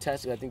give him a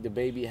test. I think the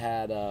baby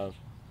had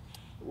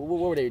what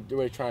were they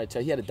trying to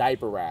tell? He had a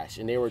diaper rash,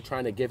 and they were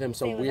trying to give him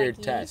some Saying it was weird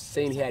like test, yeast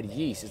saying or he had something.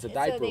 yeast. It's a So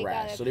diaper they got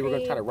rash. a So they were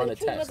going to try to cream, run but a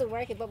the cream test. wasn't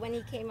working, but when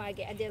he came out,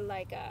 I did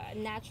like a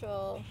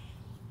natural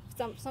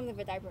something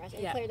for diaper rash,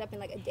 and it cleared up in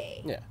like a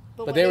day. Yeah,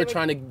 But but when they were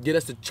trying to get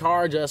us to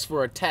charge us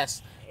for a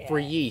test for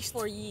yeast,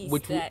 For yeast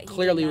which that he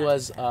clearly did not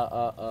was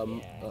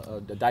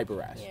a diaper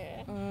rash.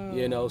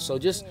 Yeah. So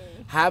just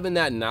having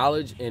that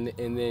knowledge, and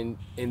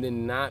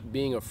then not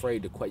being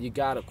afraid to question. You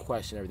gotta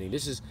question everything.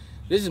 This is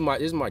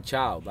my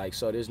child. Like,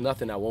 so there's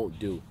nothing I won't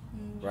do,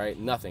 right?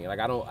 Nothing. Like,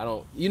 I don't.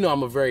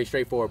 I'm a very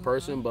straightforward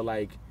person, but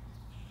like,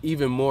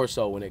 even more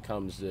so when it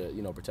comes to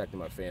protecting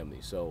my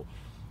family. So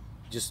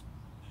just.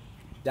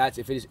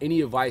 If there's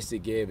any advice to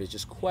give, is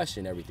just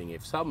question everything.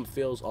 If something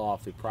feels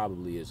off, it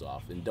probably is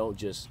off, and don't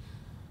just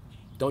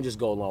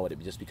go along with it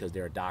just because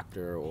they're a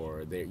doctor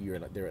or they're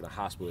in a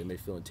hospital. They may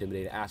feel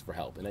intimidated. Ask for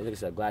help. And like I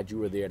said, I'm glad you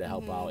were there to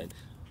help out. And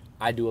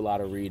I do a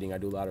lot of reading. I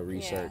do a lot of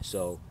research. Yes.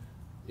 So,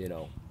 Yeah,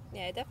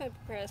 it definitely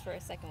prepared us for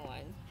a second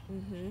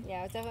one.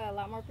 Yeah, I was definitely a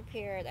lot more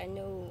prepared. I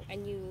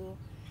knew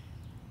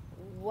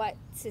what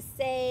to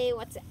say,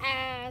 what to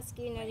ask.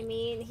 You know what I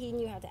mean? He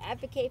knew how to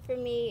advocate for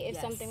me if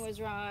Yes. something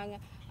was wrong.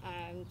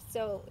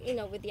 So,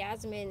 with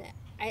Yasmin,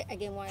 I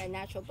again wanted a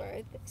natural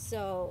birth.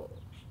 So,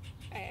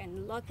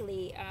 and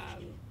luckily,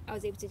 I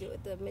was able to do it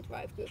with the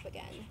midwife group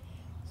again.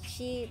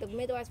 The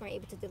midwives weren't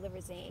able to deliver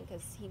Zane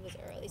because he was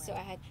early. So I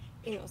had,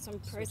 some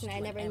person I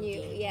never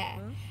knew. Yeah.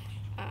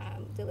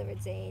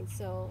 Delivered Zane.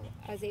 So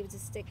I was able to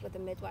stick with the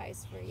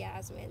midwives for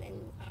Yasmin.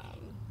 And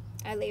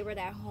I labored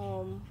at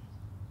home.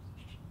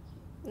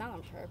 Not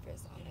on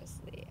purpose,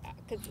 honestly,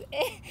 because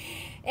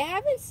it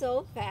happened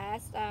so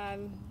fast.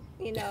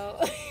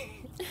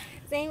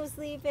 Zane was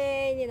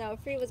sleeping.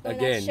 Free was going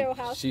out to show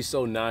house. She's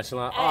so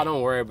nonchalant.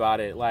 Don't worry about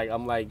it. Like,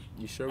 I'm like,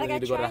 you sure we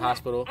need to go to the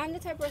hospital? I'm the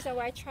type of person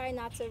where I try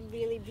not to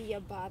really be a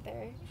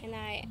bother, and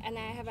I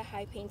have a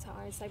high pain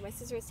tolerance. Like, my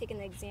sister was taking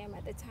the exam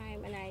at the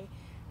time, and I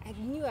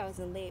knew I was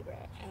in labor,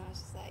 and I was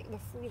just like, but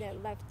Free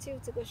that left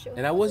too to go show.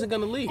 And I wasn't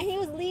gonna leave. And he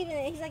was leaving,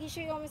 and he's like, "You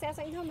sure you want me to stay?" I was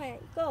like, "No, man,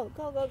 go.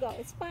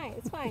 It's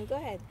fine. Go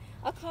ahead.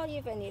 I'll call you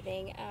if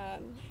anything."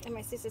 And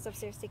my sister's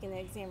upstairs taking the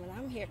exam, and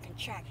I'm here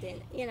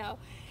contracting,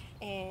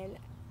 and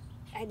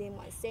I didn't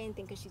want to say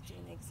anything because she's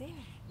doing the exam,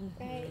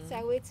 right? So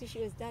I waited till she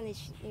was done, and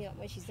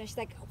when she's done, she's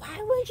like, "Why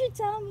wouldn't you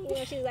tell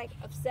me?" She's like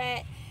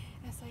upset.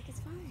 I was like, "It's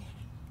fine."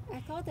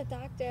 I called the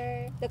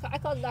doctor.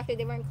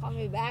 They weren't calling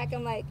me back.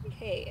 I'm like,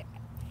 "Hey,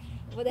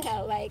 what the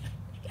hell? Like,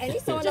 I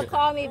need someone to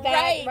call me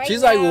back right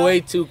She's now." like way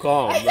too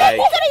calm. Like,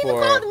 you could have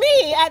even called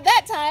me at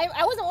that time.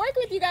 I wasn't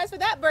working with you guys for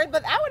that birth,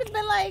 but I would have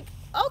been like,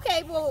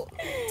 okay, well,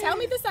 tell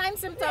me the signs,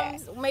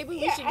 symptoms. Maybe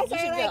we should go.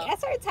 I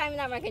started timing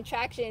out my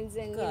contractions,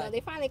 and they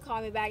finally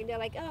called me back. They're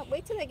like, "Oh,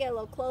 wait till they get a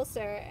little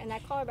closer." And I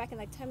called her back in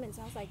like 10 minutes.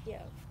 I was like, "Yo,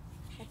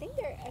 I think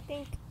they're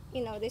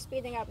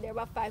speeding up. They're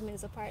about 5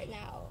 minutes apart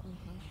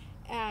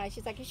now."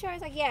 She's like, "You sure?" I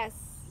was like, "Yes."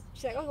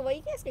 She's like, "Okay, well,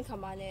 you guys can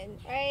come on in,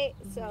 right?"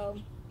 So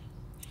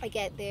I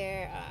get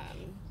there.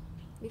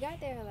 We got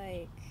there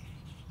like,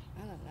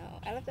 I don't know.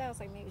 I left the house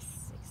like maybe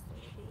 6:30.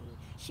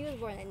 She was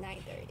born at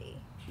 9:30.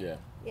 Yeah.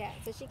 Yeah,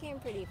 so she came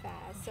pretty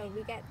fast. So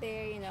we got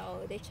there,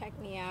 they checked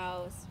me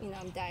out.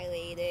 I'm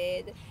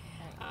dilated.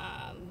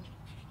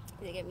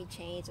 They get me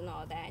changed and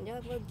all that. And they're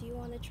like, "Well, do you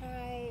want to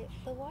try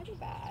the water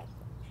bath?"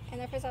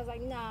 And at first I was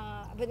like,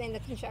 "Nah," but then the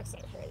contractions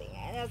started hurting,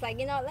 and I was like,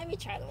 let me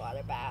try the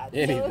water bath.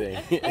 Anything.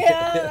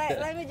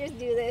 Let me just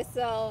do this.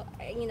 So,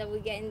 we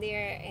get in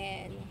there,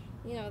 and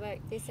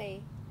like they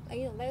say,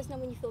 let us know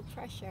when you feel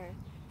pressure.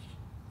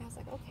 And I was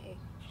like, okay,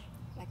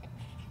 like,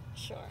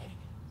 sure.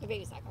 The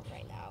baby's not coming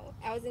right now.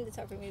 I was in the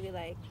tub for maybe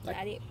like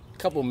a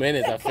couple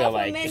minutes. I feel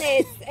like.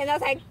 And I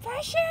was like,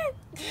 pressure,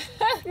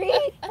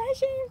 breathe,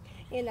 pressure,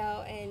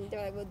 And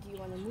they're like, "Well, do you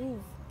want to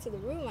move to the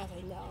room?" I was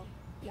like,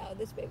 no,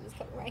 this baby's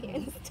coming right here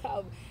in this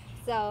tub.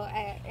 So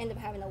I ended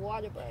up having a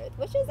water birth,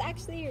 which was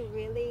actually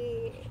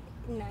really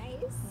nice.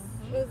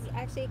 Mm-hmm. It was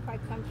actually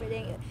quite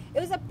comforting. It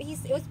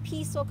was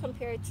peaceful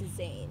compared to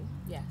Zane.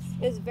 Yes.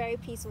 It was very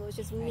peaceful. It was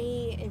just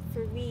me and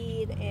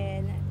Fareed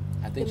and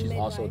I think she's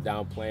also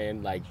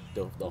downplaying like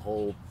the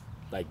whole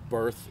like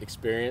birth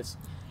experience.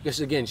 Because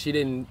again, she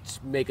didn't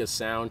make a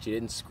sound, she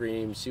didn't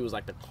scream, she was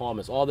like the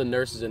calmest. All the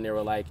nurses in there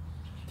were like,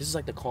 "This is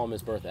like the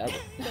calmest birth ever."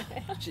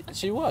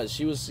 she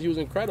was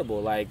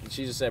incredible. Like,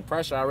 she just said,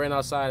 "Pressure." I ran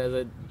outside as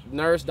a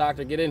nurse,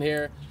 "Doctor, get in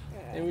here."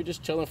 And we were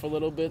just chilling for a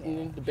little bit,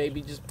 and the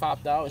baby just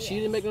popped out, and she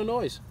didn't make no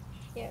noise.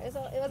 Yeah, it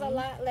was a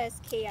lot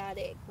less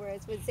chaotic.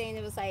 Whereas with Zane,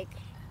 it was like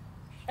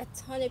a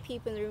ton of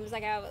people in the room. It was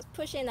like I was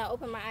pushing, I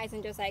opened my eyes,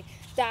 and just like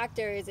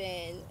doctors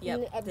and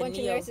a bunch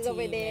of nurses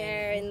over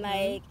there, and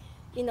like,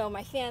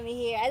 my family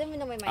here. I don't even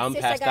know when my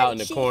sister passed out in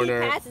the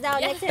corner. She passed out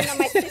next to him, and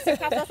my sister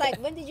passed out. I was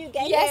like, "When did you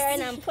get here?"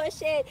 And I'm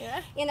pushing.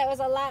 Yeah. It was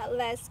a lot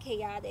less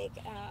chaotic,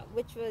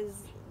 which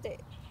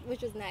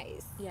was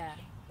nice. Yeah.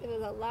 It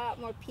was a lot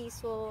more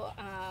peaceful.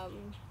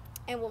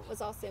 And what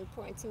was also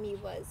important to me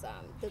was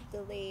the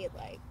delayed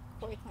like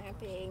cord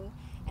clamping,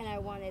 and I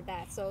wanted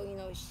that. So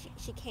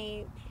she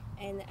came,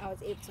 and I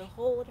was able to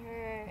hold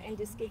her and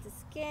do skin to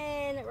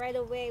skin right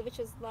away, which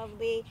was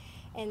lovely.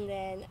 And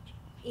then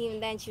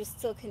even then, she was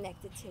still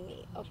connected to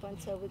me up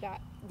until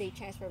they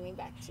transferred me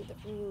back to the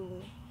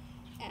room.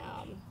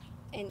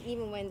 And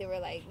even when they were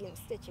like,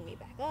 stitching me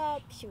back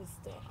up, she was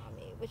still on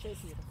me, which was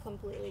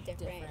completely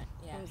different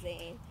from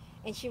Zane.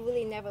 And she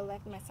really never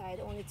left my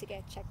side, only to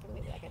get checked for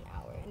maybe like an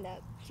hour, and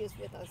that she was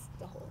with us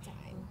the whole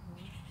time.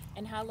 Mm-hmm.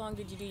 And how long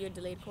did you do your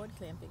delayed cord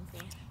clamping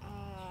for?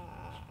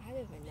 I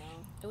don't even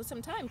know. It was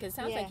some time, because it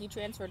sounds like you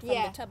transferred from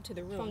the tub to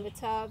the room. From the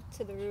tub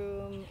to the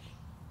room,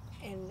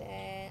 and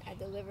then I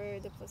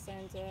delivered the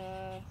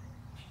placenta.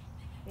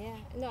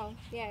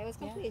 It was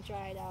completely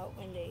dried out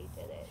when they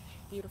did it.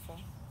 Beautiful.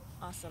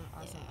 Awesome.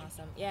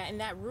 Yeah, and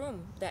that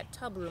room, that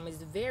tub room,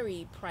 is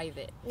very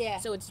private. Yeah.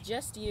 So it's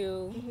just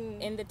you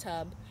in the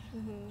tub.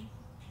 Mm-hmm.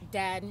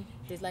 Dad,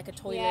 there's like a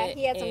toilet. Yeah,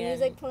 he had some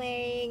music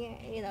playing.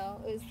 It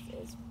was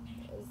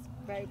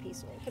very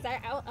peaceful. Because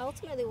I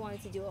ultimately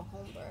wanted to do a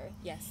home birth.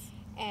 Yes.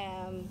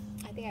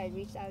 I think I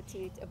reached out to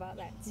you about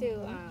that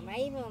too. Mm-hmm. I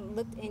even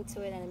looked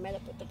into it and I met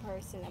up with the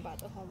person about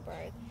the home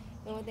birth.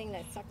 The only thing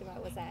that sucked about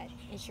it was that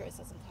insurance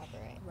doesn't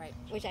cover it. Right.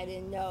 Which I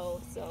didn't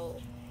know. So,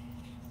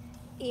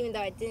 even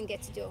though I didn't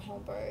get to do a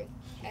home birth,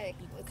 I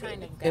was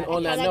kind able- of And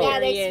on that I note,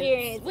 got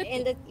experience with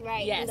in the in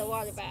the Yes.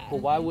 water bath. but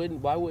why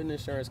wouldn't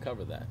insurance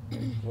cover that?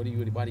 Why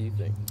do you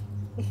think?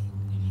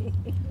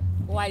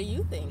 Why do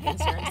you think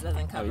insurance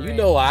doesn't cover I mean, you it?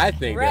 know why I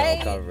think they Right?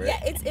 don't cover it.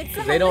 Yeah, it's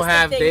a They don't holistic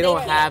have thing. they don't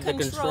can't have the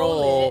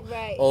control it.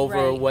 Right.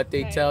 over Right. what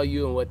they Right. tell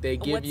you and what they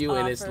give What's you,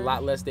 and it's a offered.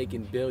 lot less they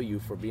can bill you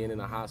for being in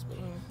a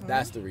hospital.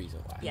 That's the reason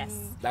why. Yes.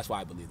 That's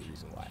why I believe the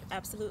reason why.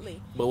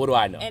 Absolutely. But what do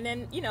I know? And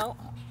then,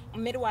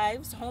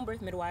 midwives, home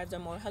birth midwives are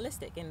more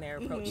holistic in their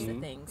approach to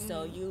things.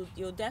 So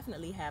you'll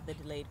definitely have the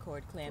delayed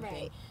cord clamping.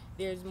 Right.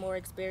 There's more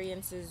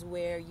experiences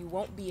where you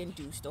won't be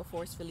induced or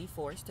forcefully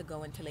forced to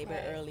go into labor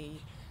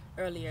Right.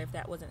 earlier if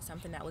that wasn't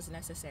something that was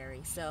necessary.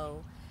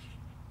 So,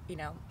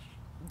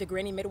 the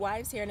granny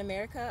midwives here in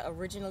America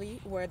originally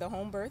were the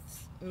home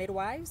births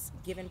midwives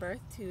giving birth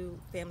to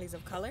families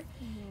of color.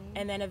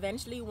 And then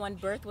eventually when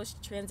birth was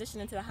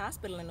transitioned into the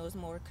hospital and it was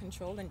more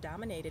controlled and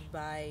dominated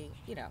by,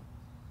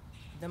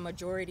 the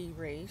majority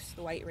race,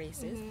 the white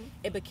races,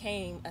 it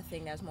became a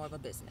thing that was more of a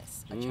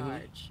business, a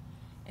charge.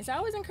 And so I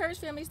always encourage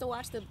families to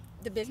watch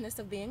the Business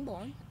of Being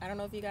Born. I don't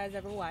know if you guys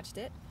ever watched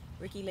it.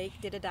 Ricky Lake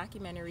did a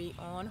documentary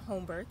on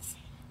home births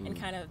and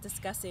kind of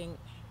discussing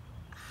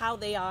how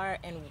they are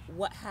and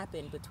what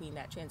happened between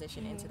that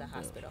transition into the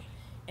hospital.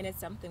 And it's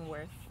something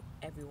worth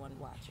everyone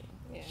watching,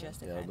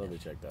 just to Yeah, I'd kind love of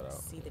to check that out.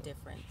 see the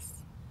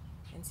difference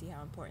and see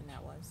how important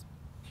that was.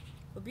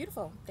 Well,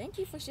 beautiful. Thank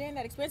you for sharing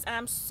that experience.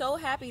 I'm so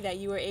happy that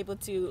you were able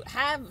to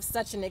have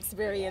such an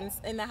experience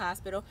in the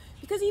hospital,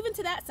 because even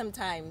to that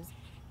sometimes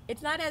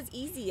it's not as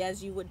easy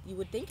as you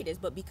would think it is,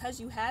 but because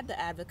you had the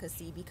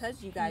advocacy,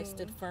 because you guys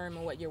stood firm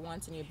in what your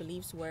wants and your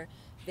beliefs were,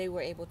 they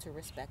were able to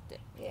respect it.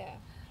 Yeah.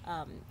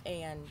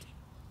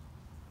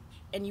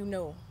 And you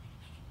knew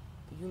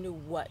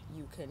what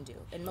you can do,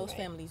 and most Right.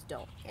 families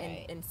don't.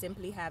 Right. And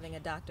simply having a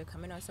doctor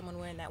come in or someone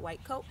wearing that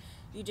white coat,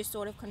 you just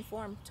sort of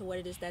conform to what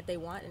it is that they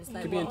want, and it's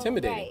like, Could be well,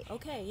 intimidating. Right.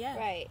 okay, yeah,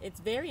 Right. it's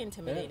very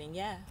intimidating,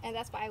 yeah. And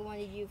that's why I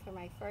wanted you for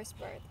my first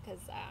birth, because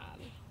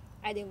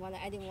I didn't want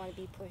to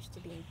be pushed to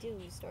be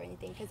induced or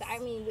anything, because I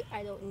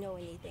don't know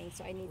anything,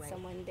 so I need Right.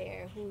 someone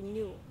there who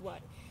knew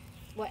what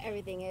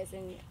everything is.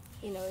 And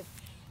if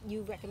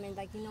you recommend,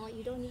 like,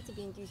 you don't need to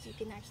be induced, you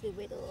can actually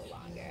wait a little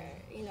longer,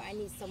 I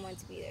need someone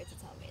to be there to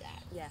tell me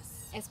that.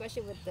 Yes.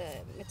 Especially with the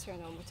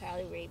maternal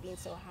mortality rate being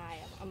so high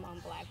among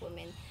Black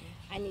women,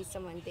 I need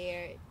someone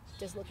there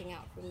just looking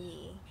out for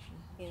me,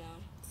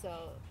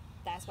 So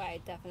that's why I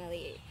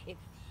definitely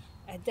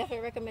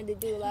recommend the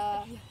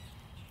doula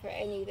for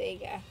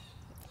anything.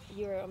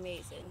 You're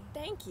amazing.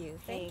 Thank you.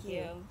 Thank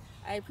you.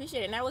 I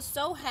appreciate it, and I was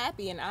so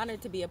happy and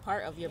honored to be a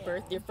part of your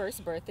your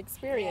first birth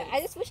experience. I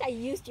just wish I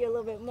used you a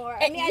little bit more.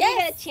 I And mean, I didn't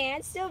get a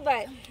chance to,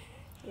 but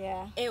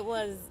yeah. It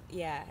was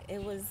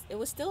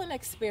still an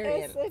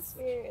experience. It's an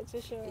experience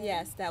for sure.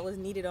 Yes, that was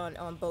needed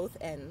on both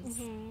ends.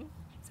 Mm-hmm.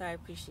 So I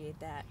appreciate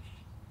that.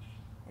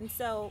 And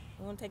so,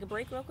 we want to take a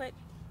break real quick?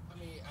 I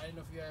mean, I didn't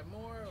know if you had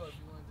more or if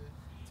you wanted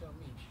to tell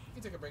me.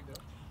 You can take a break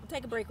though. We'll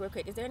take a break real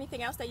quick. Is there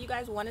anything else that you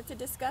guys wanted to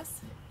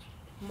discuss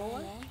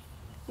more?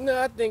 No,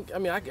 I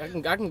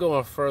can go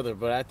on further,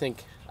 but I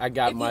think I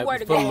got If you were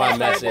to from go my on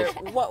message.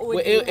 further, what would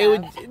Well, you it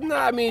have? would no,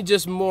 I mean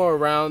just more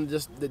around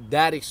just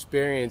that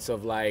experience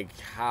of like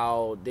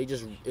how they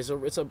just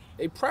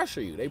they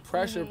pressure you. They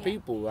pressure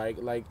people like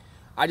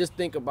I just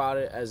think about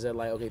it as that,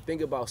 like, okay,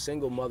 think about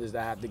single mothers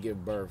that have to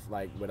give birth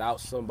like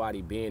without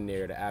somebody being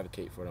there to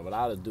advocate for them,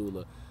 without a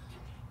doula.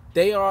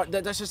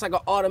 That's just like an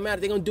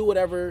automatic. They're gonna do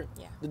whatever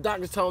the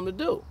doctors tell them to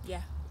do.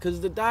 Yeah. Because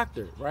the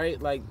doctor,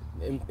 right? Like,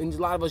 and a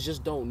lot of us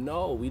just don't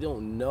know. We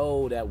don't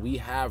know that we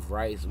have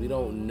rights. We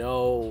don't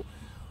know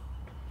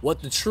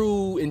what the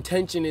true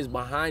intention is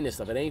behind this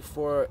stuff. It ain't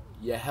for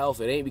your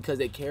health. It ain't because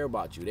they care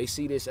about you. They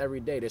see this every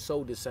day. They're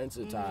so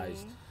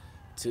desensitized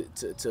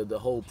to the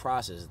whole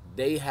process.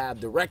 They have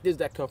directives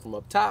that come from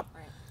up top.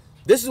 Right.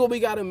 This is what we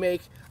got to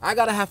make. I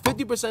got to have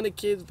 50% of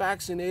kids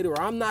vaccinated,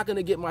 or I'm not going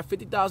to get my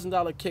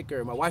 $50,000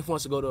 kicker. My wife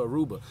wants to go to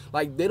Aruba.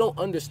 Like, they don't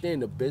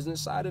understand the business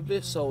side of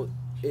it, so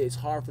it's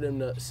hard for them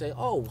to say,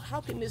 oh, how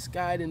can this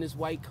guy in this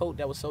white coat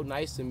that was so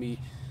nice to me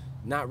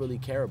not really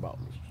care about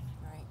me?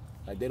 Right.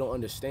 Like, they don't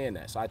understand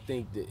that. So I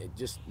think that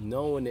just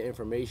knowing the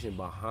information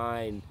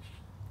behind,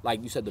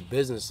 like you said, the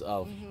business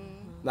of,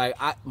 like,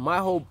 my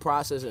whole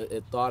process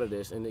and thought of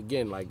this, and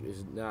again, like,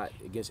 it's not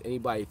against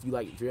anybody.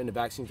 If you're in the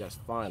vaccines, that's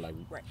fine. Like,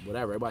 Right.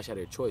 whatever. Everybody should have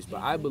their choice.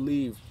 But I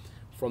believe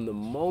from the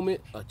moment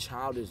a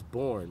child is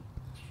born,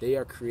 they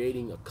are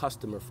creating a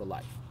customer for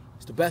life.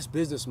 It's the best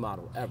business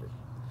model ever.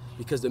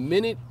 Because the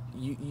minute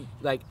you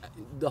like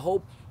the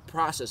whole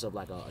process of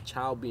like a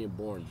child being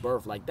born,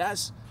 birth, like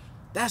that's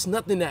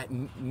nothing that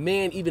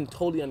man even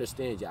totally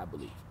understands yet, I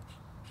believe,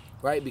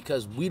 right?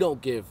 Because we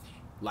don't give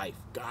life,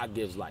 God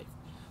gives life.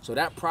 So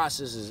that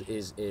process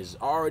is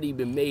already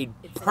been made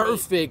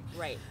perfect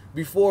Right.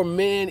 before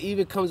man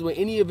even comes with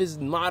any of his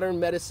modern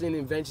medicine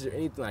inventions or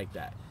anything like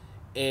that.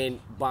 And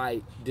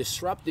by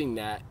disrupting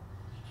that,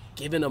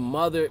 giving a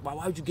mother, why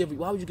would you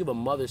give a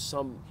mother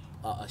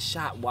a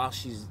shot while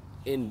she's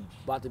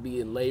about to be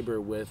in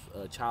labor with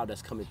a child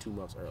that's coming 2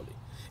 months early,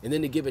 and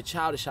then to give a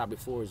child a shot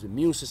before his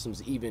immune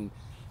system's even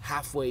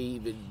halfway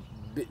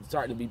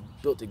starting to be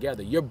built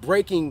together, you're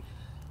breaking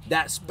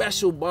that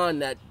special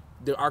bond that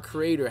our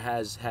Creator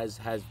has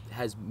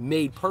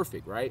made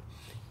perfect, right?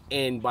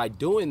 And by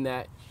doing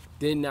that,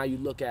 then now you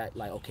look at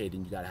like, okay,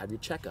 then you got to have your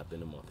checkup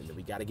in a month, and then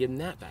we got to give them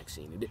that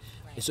vaccine,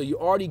 and so you're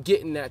already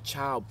getting that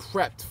child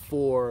prepped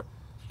for.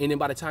 And then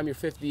by the time you're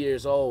 50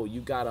 years old, you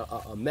got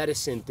a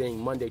medicine thing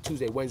Monday,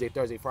 Tuesday, Wednesday,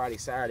 Thursday, Friday,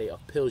 Saturday of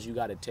pills you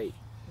got to take.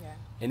 Yeah.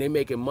 And they're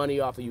making money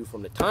off of you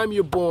from the time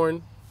you're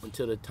born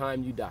until the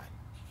time you die.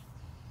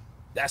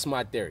 That's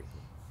my theory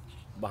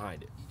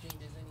behind it. You think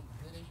there's any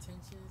good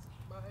intentions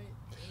behind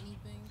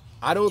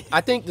anything? I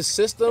think the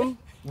system,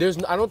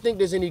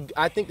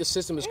 I think the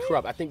system is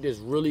corrupt. I think there's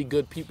really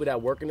good people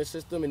that work in the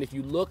system. And if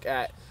you look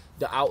at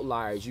the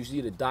outliers, you see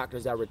the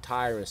doctors that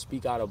retire and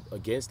speak out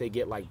against, they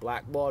get like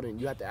blackballed, and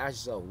you have to ask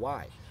yourself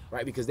why,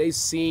 right? Because they've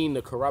seen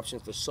the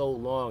corruption for so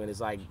long, and it's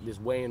like this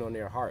weighing on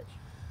their heart.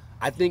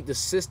 I think the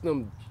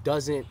system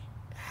doesn't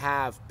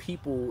have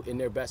people in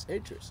their best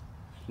interest.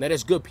 Now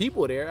there's good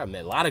people there. I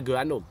mean,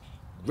 I know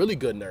really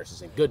good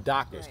nurses and good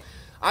doctors. Right.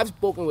 I've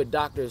spoken with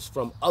doctors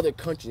from other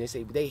countries. They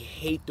say they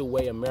hate the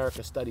way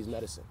America studies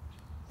medicine.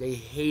 They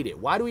hate it.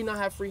 Why do we not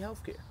have free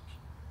healthcare?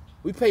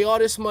 We pay all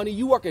this money.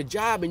 You work a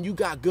job and you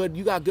got good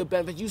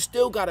benefits. You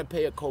still got to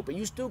pay a copay.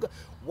 You still got.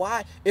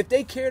 Why? If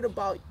they cared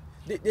about,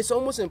 it's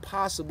almost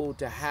impossible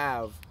to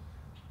have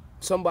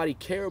somebody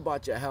care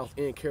about your health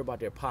and care about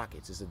their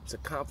pockets. It's a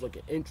conflict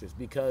of interest,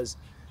 because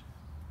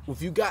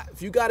if you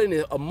got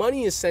a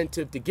money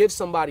incentive to give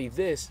somebody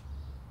this,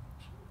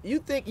 you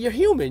think you're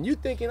human. You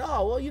thinking,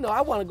 oh well,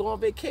 I want to go on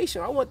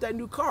vacation. I want that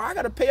new car. I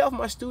got to pay off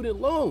my student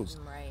loans.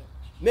 Right.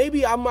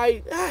 Maybe I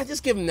might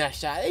just give him that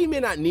shot. He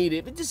may not need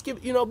it, but just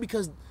give,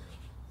 because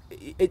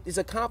it's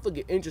a conflict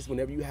of interest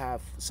whenever you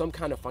have some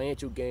kind of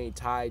financial gain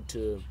tied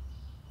to,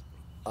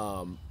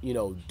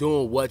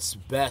 doing what's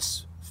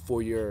best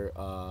for your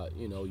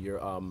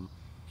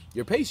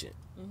patient.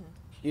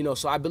 Mm-hmm.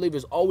 So I believe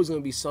there's always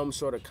going to be some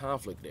sort of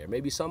conflict there.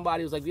 Maybe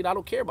somebody was like, I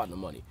don't care about the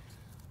money.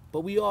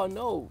 But we all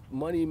know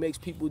money makes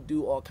people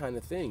do all kind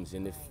of things,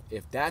 and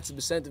if that's the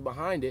incentive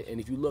behind it,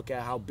 and if you look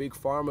at how big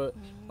pharma,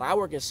 like I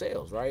work in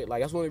sales, right?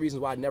 Like that's one of the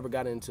reasons why I never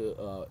got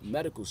into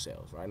medical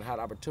sales, right? And I had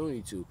the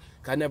opportunity to,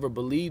 'cause I never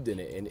believed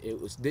in it, and it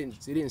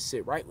didn't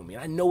sit right with me.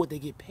 And I know what they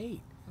get paid.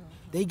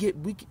 They get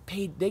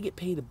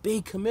paid a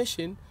big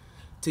commission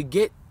to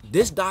get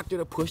this doctor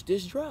to push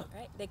this drug.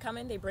 Right. They come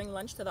in, they bring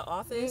lunch to the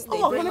office. They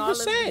Oh, bring all of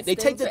 100%. these They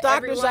take things the for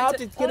doctors everyone out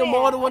to get them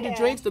all to want the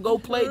drinks, to go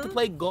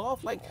play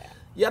golf. Like,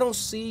 y'all don't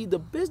see the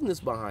business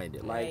behind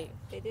it. Like, Right.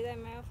 They do that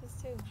in my office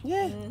too.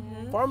 yeah,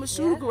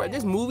 pharmaceutical. Yeah. Right?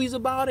 There's movies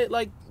about it.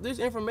 Like, there's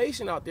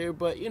information out there,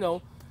 but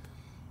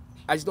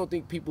I just don't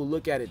think people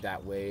look at it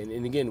that way.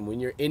 And again,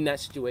 when you're in that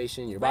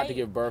situation, you're about to Right.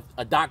 give birth,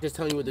 a doctor's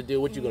telling you what to do.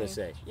 What you gonna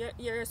say?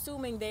 You're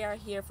assuming they are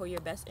here for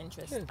your best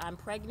interest. Yeah. I'm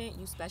pregnant.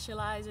 You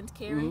specialize in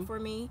caring for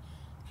me.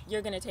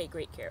 You're going to take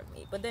great care of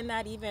me. But then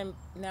that even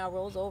now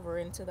rolls over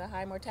into the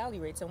high mortality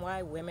rates and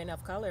why women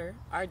of color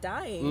are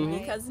dying.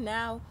 Because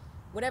now,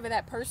 whatever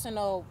that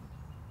personal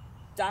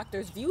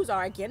doctor's views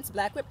are against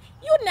black women,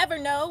 you never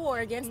know, or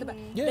against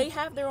they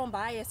have their own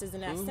biases,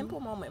 and that simple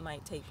moment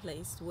might take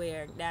place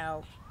where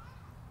now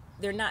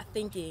they're not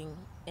thinking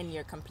in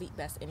your complete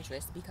best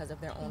interest because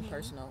of their own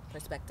personal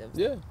perspectives.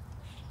 Yeah,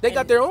 they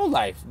got their own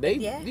life. They,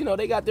 Yeah.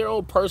 they got their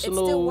own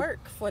personal. It still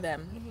work for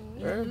them.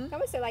 I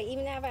would say, like,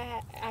 even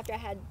after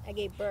I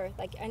gave birth,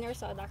 like, I never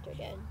saw a doctor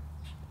again.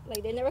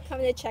 Like, they never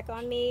come in to check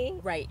on me,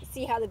 Right.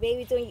 see how the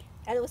baby's doing.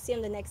 I don't see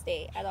them the next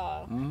day at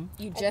all.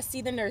 You just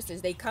see the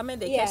nurses. They come in,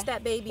 they Yeah. catch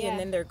that baby, Yeah. and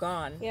then they're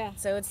gone. Yeah.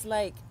 So it's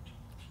like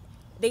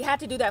they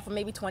had to do that for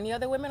maybe 20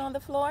 other women on the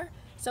floor.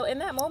 So in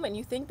that moment,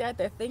 you think that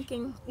they're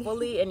thinking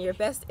fully in your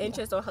best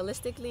interest or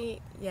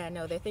holistically. Yeah,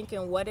 no, they're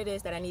thinking what it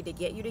is that I need to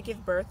get you to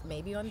give birth,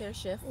 maybe on their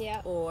shift,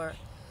 Yeah. or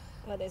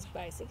Whether it's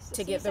by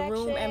to get the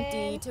room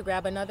empty, to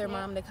grab another Yeah.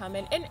 mom to come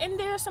in. And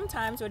there are some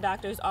times where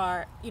doctors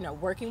are,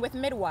 working with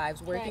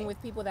midwives, working Right.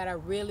 with people that are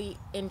really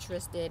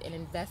interested and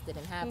invested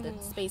and have the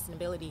space and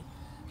ability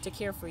to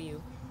care for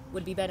you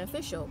would be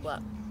beneficial.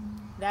 But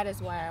that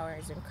is why I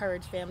always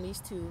encourage families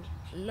to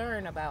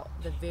learn about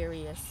the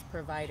various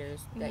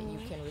providers that you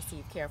can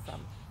receive care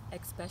from,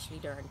 especially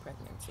during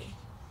pregnancy,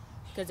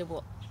 because it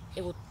will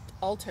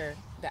alter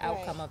the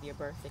outcome of your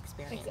birth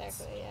experience.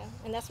 Exactly, yeah.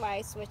 And that's why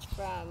I switched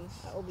from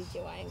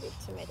OBGYN group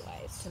to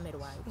midwives. To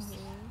midwives.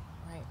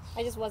 Right.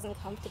 I just wasn't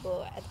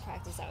comfortable at the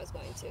practice I was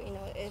going to.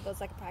 It was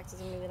like a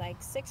practice of maybe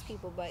like 6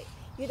 people, but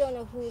you don't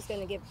know who's going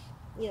to give,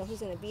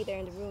 who's going to be there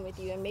in the room with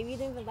you. And maybe you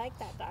didn't even like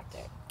that doctor.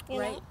 You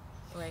Right.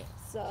 know? Right.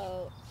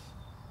 So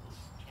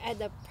at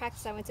the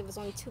practice I went to, it was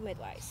only 2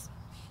 midwives.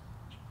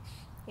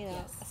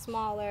 Yes. A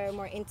smaller,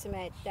 more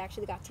intimate. They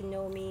actually got to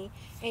know me.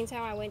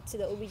 Anytime I went to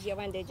the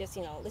OBGYN, they just,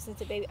 listen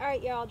to baby. All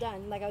right, you're all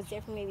done. Like, I was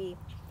there for maybe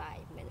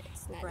 5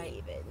 minutes, not Right.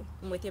 even.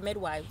 And with your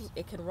midwives,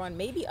 it can run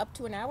maybe up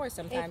to an hour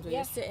sometimes, where yeah.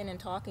 you're sitting and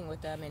talking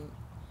with them, and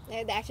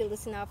They actually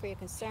listen out for your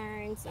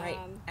concerns. Right.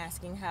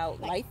 Asking how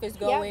Like, life is yeah,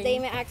 going. they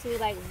even ask me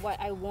like what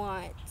I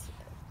want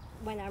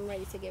when I'm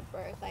ready to give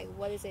birth. Like,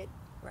 what is it?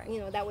 Right. You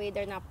know, that way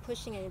they're not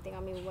pushing anything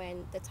on me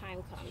when the time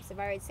comes. If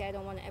I already say I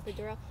don't want an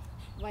epidural,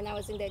 when I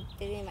was in there,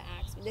 they didn't even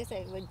ask me. They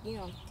said, well, you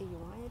know, do you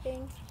want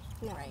anything?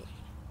 No. Right.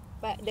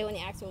 But they only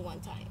asked me one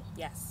time.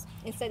 Yes.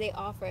 Instead, they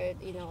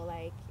offered, you know,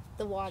 like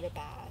the water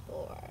bath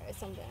or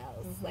something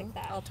else like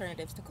that.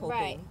 Alternatives to coping,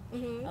 Right.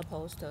 Mm-hmm.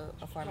 opposed to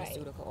a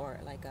pharmaceutical or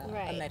like a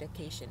Right.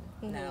 medication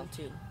now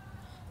too.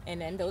 And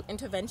then those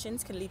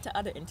interventions can lead to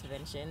other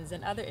interventions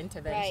and other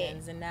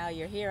interventions, and now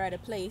you're here at a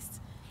place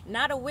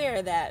not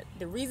aware that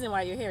the reason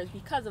why you're here is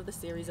because of the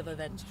series of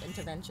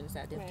interventions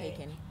that they've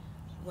taken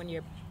when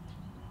your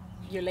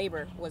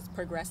labor was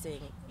progressing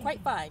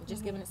quite fine.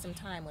 Just giving it some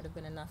time would have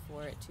been enough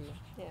for it to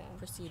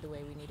proceed the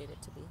way we needed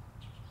it to be.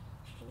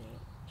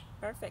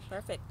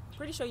 Perfect.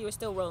 Pretty sure you were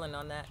still rolling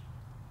on that.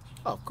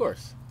 Oh, of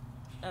course.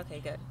 Okay,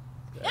 good.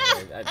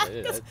 I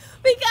did.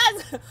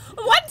 Because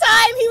one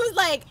time he was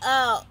like,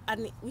 "Oh,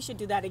 we should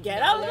do that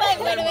again." I was like,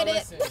 "Wait a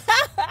minute."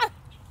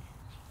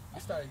 I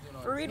started doing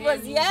all Fareed this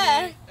was,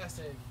 hand movement. I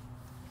said,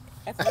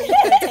 If we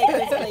can take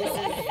this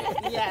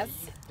places. Yes.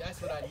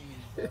 that's what I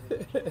needed,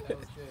 brother. That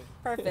was good.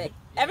 Perfect.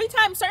 Every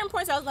time, certain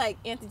points, I was like,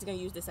 Anthony's going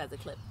to use this as a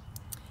clip.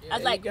 Yeah, I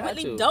was like, got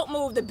Whitley, to. don't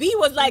move. The B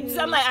was like,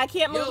 I'm like, I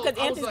can't move Yo, because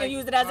I was Anthony's going to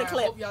like, use it as a "Alright,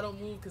 clip. I hope y'all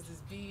don't move because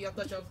this B, I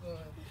thought y'all was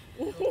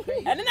going to go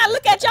crazy. And then I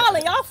look at y'all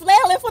and y'all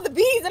flailing for the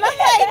bees, and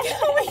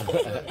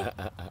I'm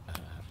like,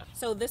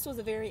 So this was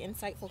a very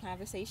insightful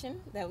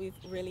conversation that we've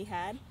really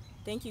had.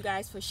 Thank you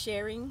guys for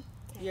sharing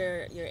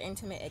your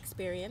intimate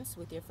experience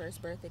with your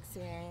first birth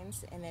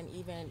experience, and then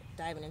even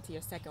diving into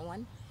your second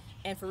one.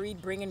 And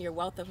Fareed bringing your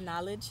wealth of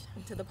knowledge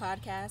to the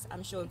podcast.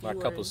 I'm sure My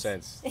viewers couple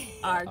cents.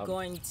 are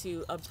going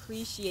to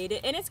appreciate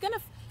it, and it's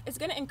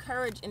gonna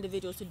encourage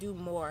individuals to do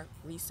more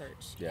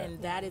research. Yeah.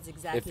 And that is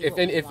exactly If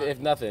what we want. if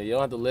nothing, you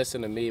don't have to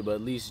listen to me, but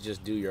at least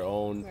just do your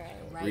own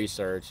Right.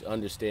 research,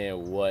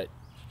 understand what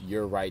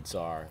your rights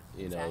are.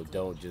 You know, Exactly.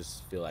 don't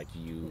just feel like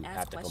you Ask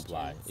have to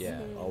comply. questions.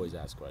 Yeah, always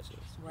ask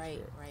questions. for Right,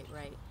 sure.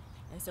 right.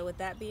 And so with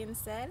that being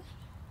said,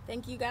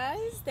 thank you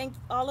guys. Thank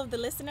all of the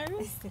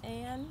listeners,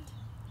 and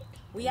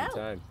we out.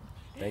 Anytime.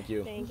 Thank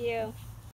you. Thank you.